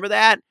around. Remember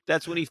that?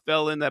 That's when he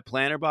fell in that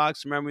planter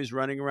box. Remember he was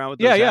running around with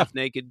those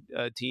half-naked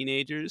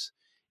teenagers?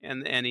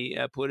 And he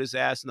put his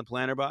ass in the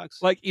planter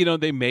box. Like,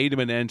 they made him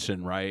an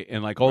ensign, right?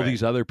 And like all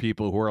these other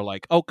people who are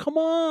like, oh, come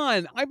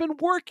on, I've been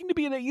working to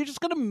be an ensign. You're just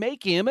going to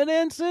make him an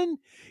ensign?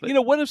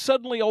 But, what if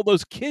suddenly all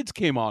those kids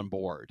came on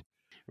board?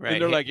 Right.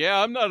 And they're like,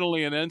 yeah, I'm not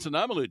only an ensign,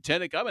 I'm a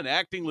lieutenant. I'm an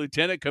acting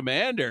lieutenant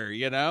commander,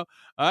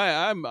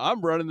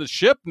 I'm running the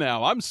ship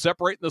now. I'm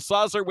separating the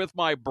saucer with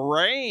my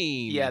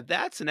brain. Yeah,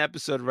 that's an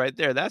episode right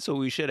there. That's what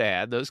we should have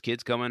had. Those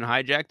kids come and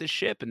hijack the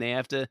ship, and they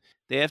have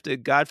to,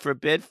 God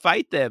forbid,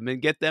 fight them and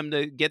get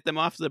them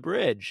off the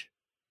bridge.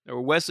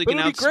 Or Wesley But can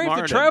it'd be great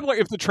outsmart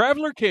if the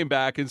Traveler came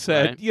back and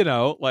said,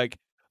 Right. like,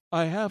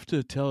 I have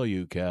to tell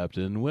you,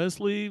 Captain,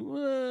 Wesley,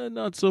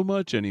 not so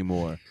much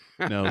anymore.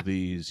 Now,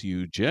 these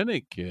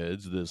eugenic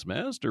kids, this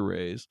master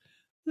race,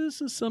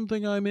 this is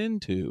something I'm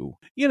into.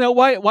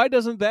 Why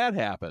doesn't that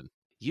happen?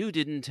 You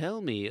didn't tell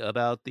me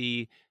about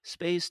the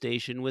space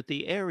station with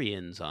the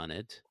Aryans on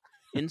it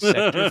in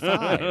Sector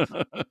 5.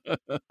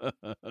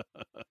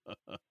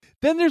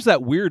 Then there's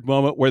that weird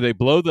moment where they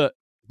blow the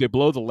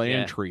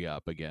Lantry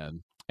up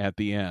again at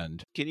the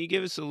end. Can you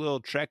give us a little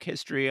Trek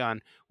history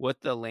on what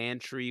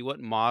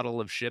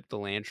model of ship the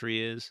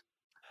Lantry is?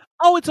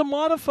 Oh, it's a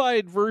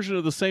modified version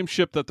of the same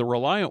ship that the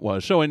Reliant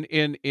was. So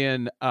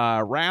in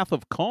Wrath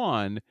of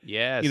Khan,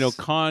 yes,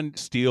 Khan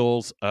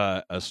steals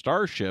a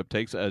starship,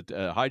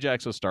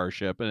 hijacks a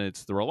starship, and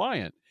it's the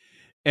Reliant.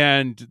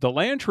 And the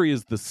Lantry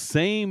is the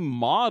same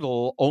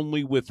model,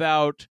 only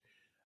without.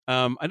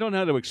 I don't know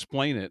how to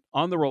explain it.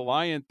 On the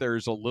Reliant,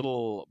 there's a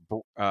little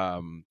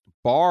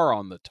bar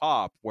on the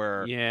top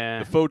where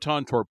the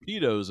photon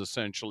torpedoes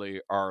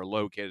essentially are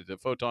located. The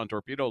photon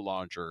torpedo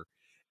launcher.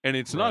 And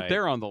it's not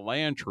there on the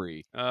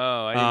Lantry. Oh,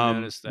 I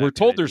didn't notice that. We're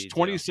told there's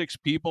 26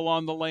 people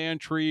on the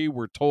Lantry.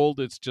 We're told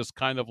it's just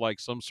kind of like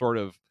some sort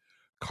of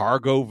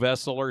cargo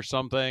vessel or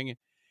something.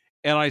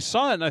 And I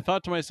saw it and I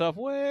thought to myself,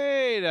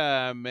 wait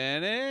a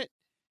minute.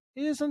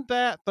 Isn't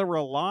that the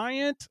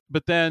Reliant?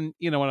 But then,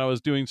 when I was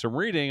doing some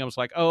reading, I was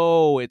like,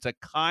 oh, it's a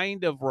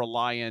kind of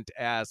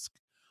Reliant-esque,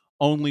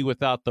 only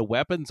without the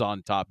weapons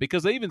on top,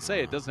 because they even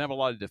say it doesn't have a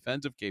lot of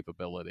defensive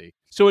capability.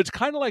 So it's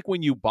kind of like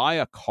when you buy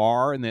a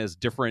car and there's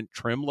different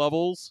trim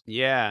levels.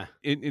 Yeah.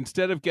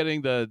 Instead of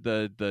getting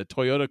the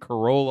Toyota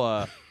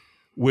Corolla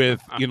with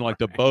like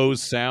the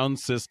Bose sound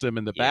system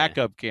and the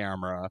backup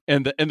camera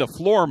and the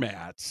floor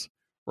mats,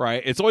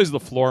 right? It's always the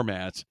floor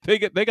mats. They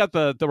got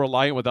the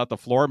Reliant without the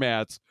floor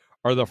mats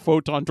or the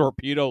photon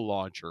torpedo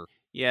launcher.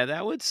 Yeah,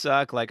 that would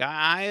suck. Like,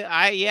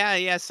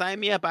 yeah, sign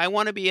me up. I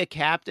want to be a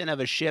captain of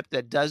a ship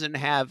that doesn't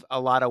have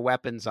a lot of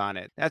weapons on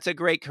it. That's a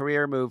great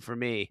career move for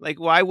me. Like,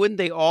 why wouldn't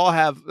they all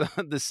have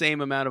the same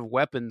amount of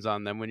weapons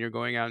on them when you're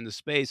going out into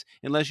space,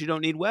 unless you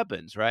don't need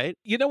weapons, right?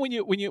 You know,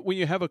 when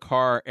you have a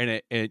car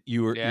and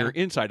you're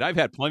inside. I've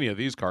had plenty of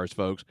these cars,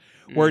 folks,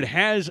 where it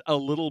has a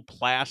little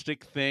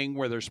plastic thing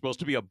where there's supposed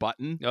to be a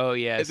button. Oh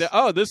yes.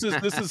 This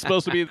is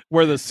supposed to be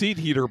where the seat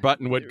heater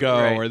button would go,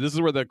 Right. or this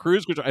is where the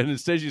cruise control. And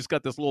instead, you just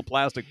got this little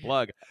plastic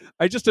plug.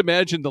 I just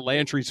imagine the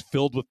Lantry's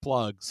filled with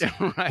plugs.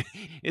 Right.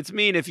 It's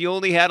mean. If you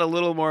only had a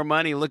little more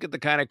money, look at the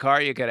kind of car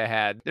you could have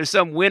had. There's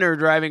some winner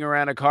driving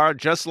around a car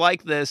just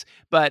like this,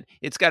 but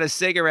it's got a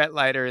cigarette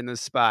lighter in the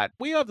spot.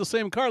 We have the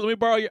same car. Let me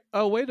borrow your.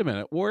 Oh, wait a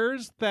minute.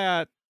 Where's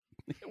that?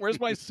 Where's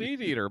my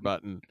seat heater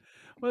button?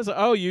 What is it?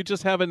 Oh, you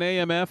just have an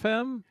AM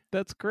FM?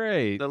 That's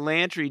great. The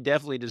Lantry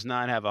definitely does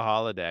not have a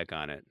holodeck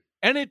on it.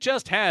 And it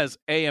just has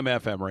AM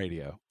FM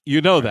radio. You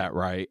know that,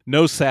 right?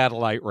 No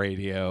satellite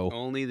radio.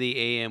 Only the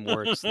AM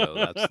works, though.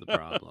 That's the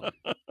problem.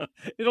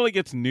 It only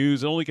gets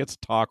news. It only gets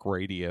talk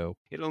radio.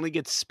 It only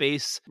gets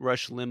Space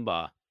Rush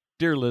Limbaugh.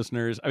 Dear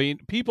listeners, I mean,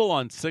 people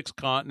on 6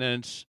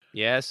 continents.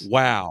 Yes.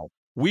 Wow.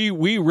 We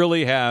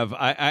really have.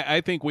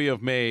 I think we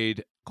have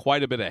made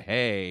quite a bit of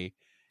hay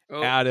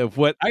out of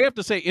what I have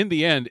to say in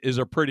the end is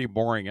a pretty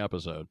boring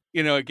episode.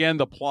 You know, again,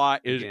 the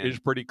plot is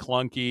pretty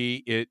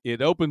clunky.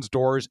 It opens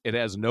doors it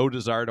has no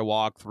desire to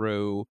walk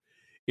through.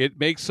 It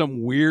makes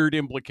some weird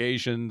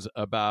implications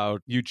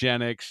about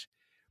eugenics.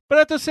 But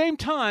at the same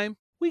time,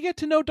 we get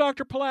to know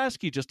Dr.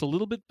 Pulaski just a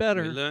little bit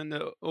better. We learn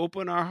to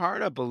open our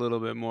heart up a little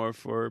bit more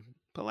for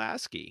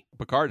Pulaski.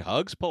 Picard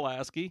hugs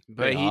Pulaski.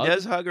 But he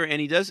does hug her,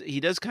 and he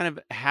does kind of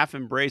half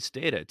embrace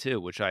Data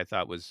too, which I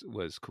thought was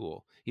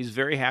cool. He's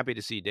very happy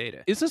to see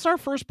Data. Is this our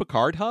first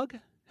Picard hug?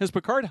 Has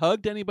Picard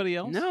hugged anybody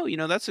else?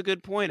 No, that's a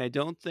good point. I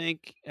don't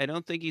think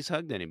he's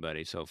hugged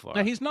anybody so far.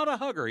 No, he's not a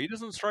hugger. He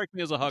doesn't strike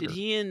me as a hugger. Did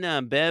he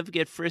and Bev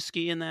get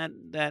frisky in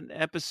that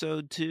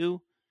episode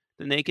too?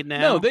 The Naked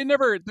Now? No, they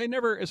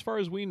never, as far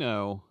as we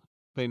know,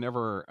 they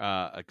never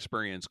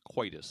experienced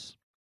coitus.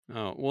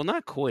 Oh, well,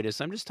 not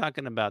coitus. I'm just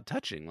talking about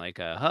touching, like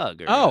a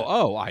hug. Or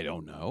I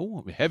don't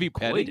know. Heavy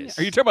petting? Coitus.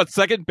 Are you talking about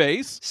second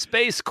base?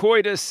 Space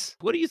coitus.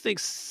 What do you think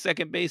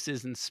second base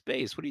is in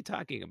space? What are you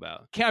talking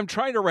about? Okay, I'm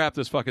trying to wrap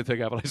this fucking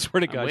thing up, and I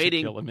swear to God, you're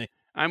killing me.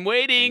 I'm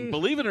waiting. And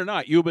believe it or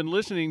not, you've been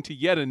listening to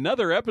yet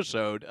another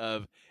episode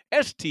of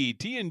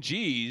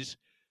STTNGeez,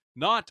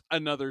 not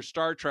another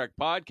Star Trek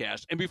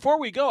podcast. And before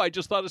we go, I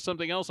just thought of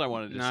something else I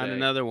wanted to say. Not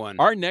another one.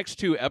 Our next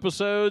 2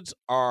 episodes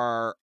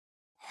are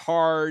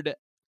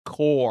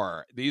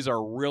hardcore. These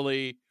are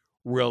really,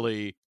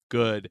 really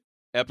good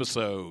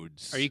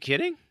episodes. Are you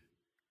kidding?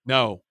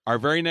 No. Our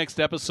very next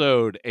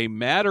episode, A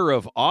Matter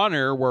of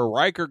Honor, where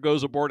Riker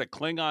goes aboard a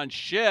Klingon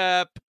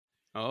ship.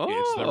 Oh.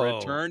 It's the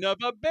return of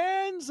a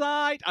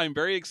Benzite. I'm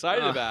very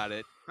excited about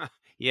it.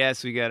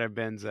 Yes, we got our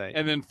Benzite.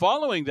 And then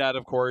following that,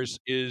 of course,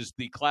 is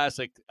the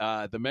classic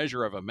The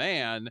Measure of a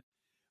Man,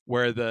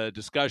 where the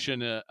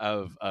discussion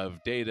of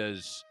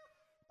Data's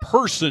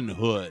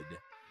personhood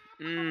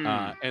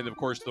and, of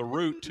course, the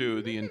route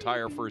to the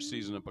entire first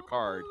season of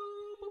Picard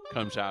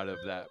comes out of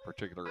that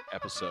particular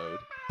episode.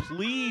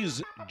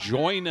 Please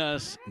join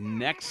us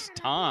next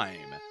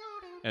time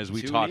as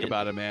we talk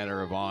about A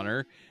Matter of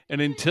Honor.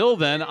 And until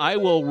then, I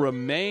will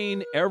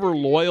remain ever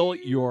loyal,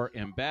 your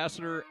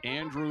ambassador,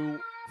 Andrew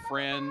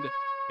Friend.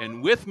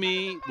 And with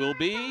me will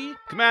be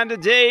Commander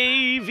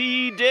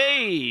Davey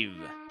Dave.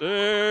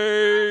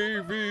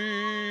 Davey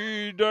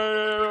Dave.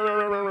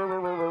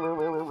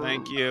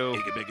 Thank you.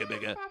 Bigga,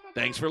 bigga.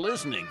 Thanks for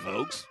listening,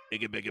 folks.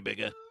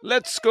 Bigga.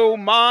 Let's go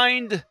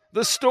mind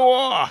the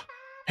store.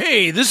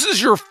 Hey, this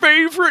is your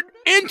favorite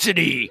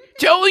entity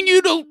telling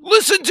you to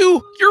listen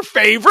to your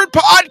favorite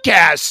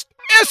podcast,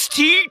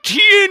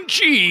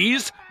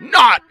 STTNGeez,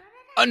 not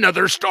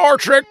another Star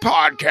Trek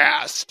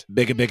podcast.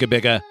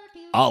 Bigga.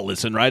 I'll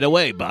listen right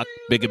away, Buck.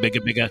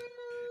 Bigga.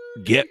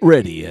 Get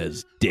ready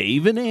as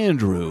Dave and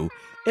Andrew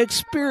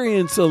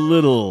experience a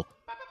little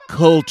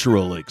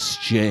cultural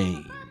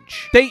exchange.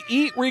 They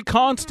eat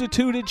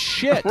reconstituted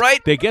shit.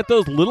 Right. They get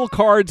those little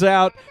cards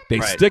out, they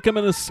stick them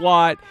in a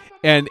slot,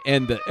 and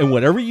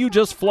whatever you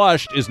just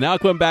flushed is now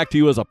coming back to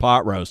you as a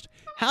pot roast.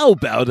 How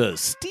about a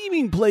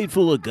steaming plate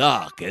full of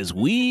gawk as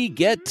we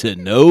get to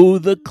know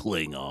the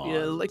Klingons?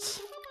 Yeah, like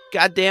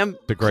goddamn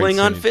scene.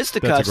 Klingon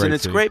fisticuffs, and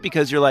it's great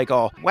because you're like,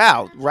 oh,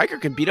 wow, Riker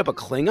can beat up a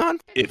Klingon?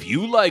 If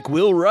you like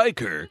Will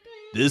Riker,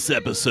 this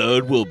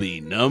episode will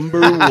be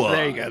number 1.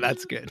 There you go.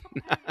 That's good.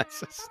 That's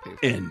so stupid.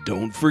 And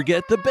don't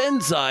forget the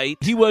Benzite.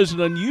 He was an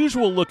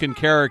unusual looking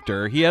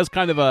character. He has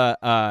kind of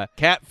a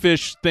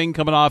catfish thing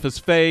coming off his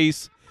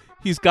face.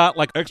 He's got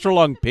like extra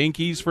long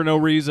pinkies for no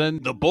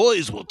reason. The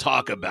boys will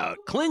talk about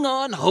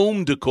Klingon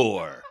home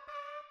decor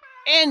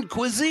and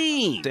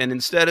cuisine. And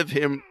instead of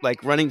him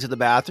like running to the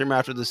bathroom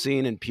after the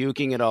scene and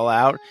puking it all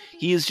out,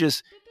 he's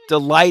just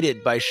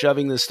delighted by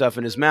shoving this stuff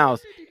in his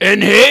mouth.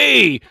 And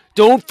hey,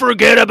 don't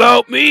forget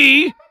about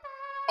me.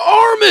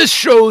 Armis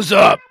shows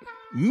up.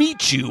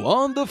 Meet you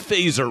on the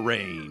phaser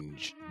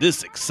range.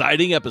 This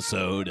exciting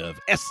episode of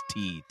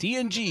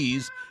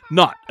STTNGeez,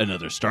 not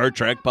another Star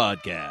Trek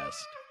podcast.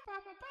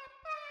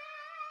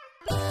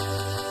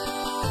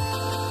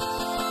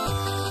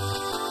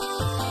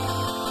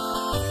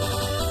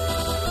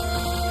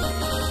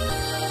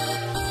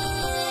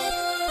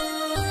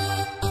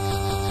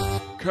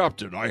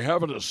 Captain, I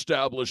haven't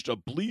established a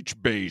bleach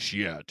base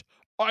yet.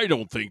 I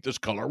don't think this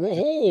color will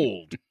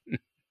hold.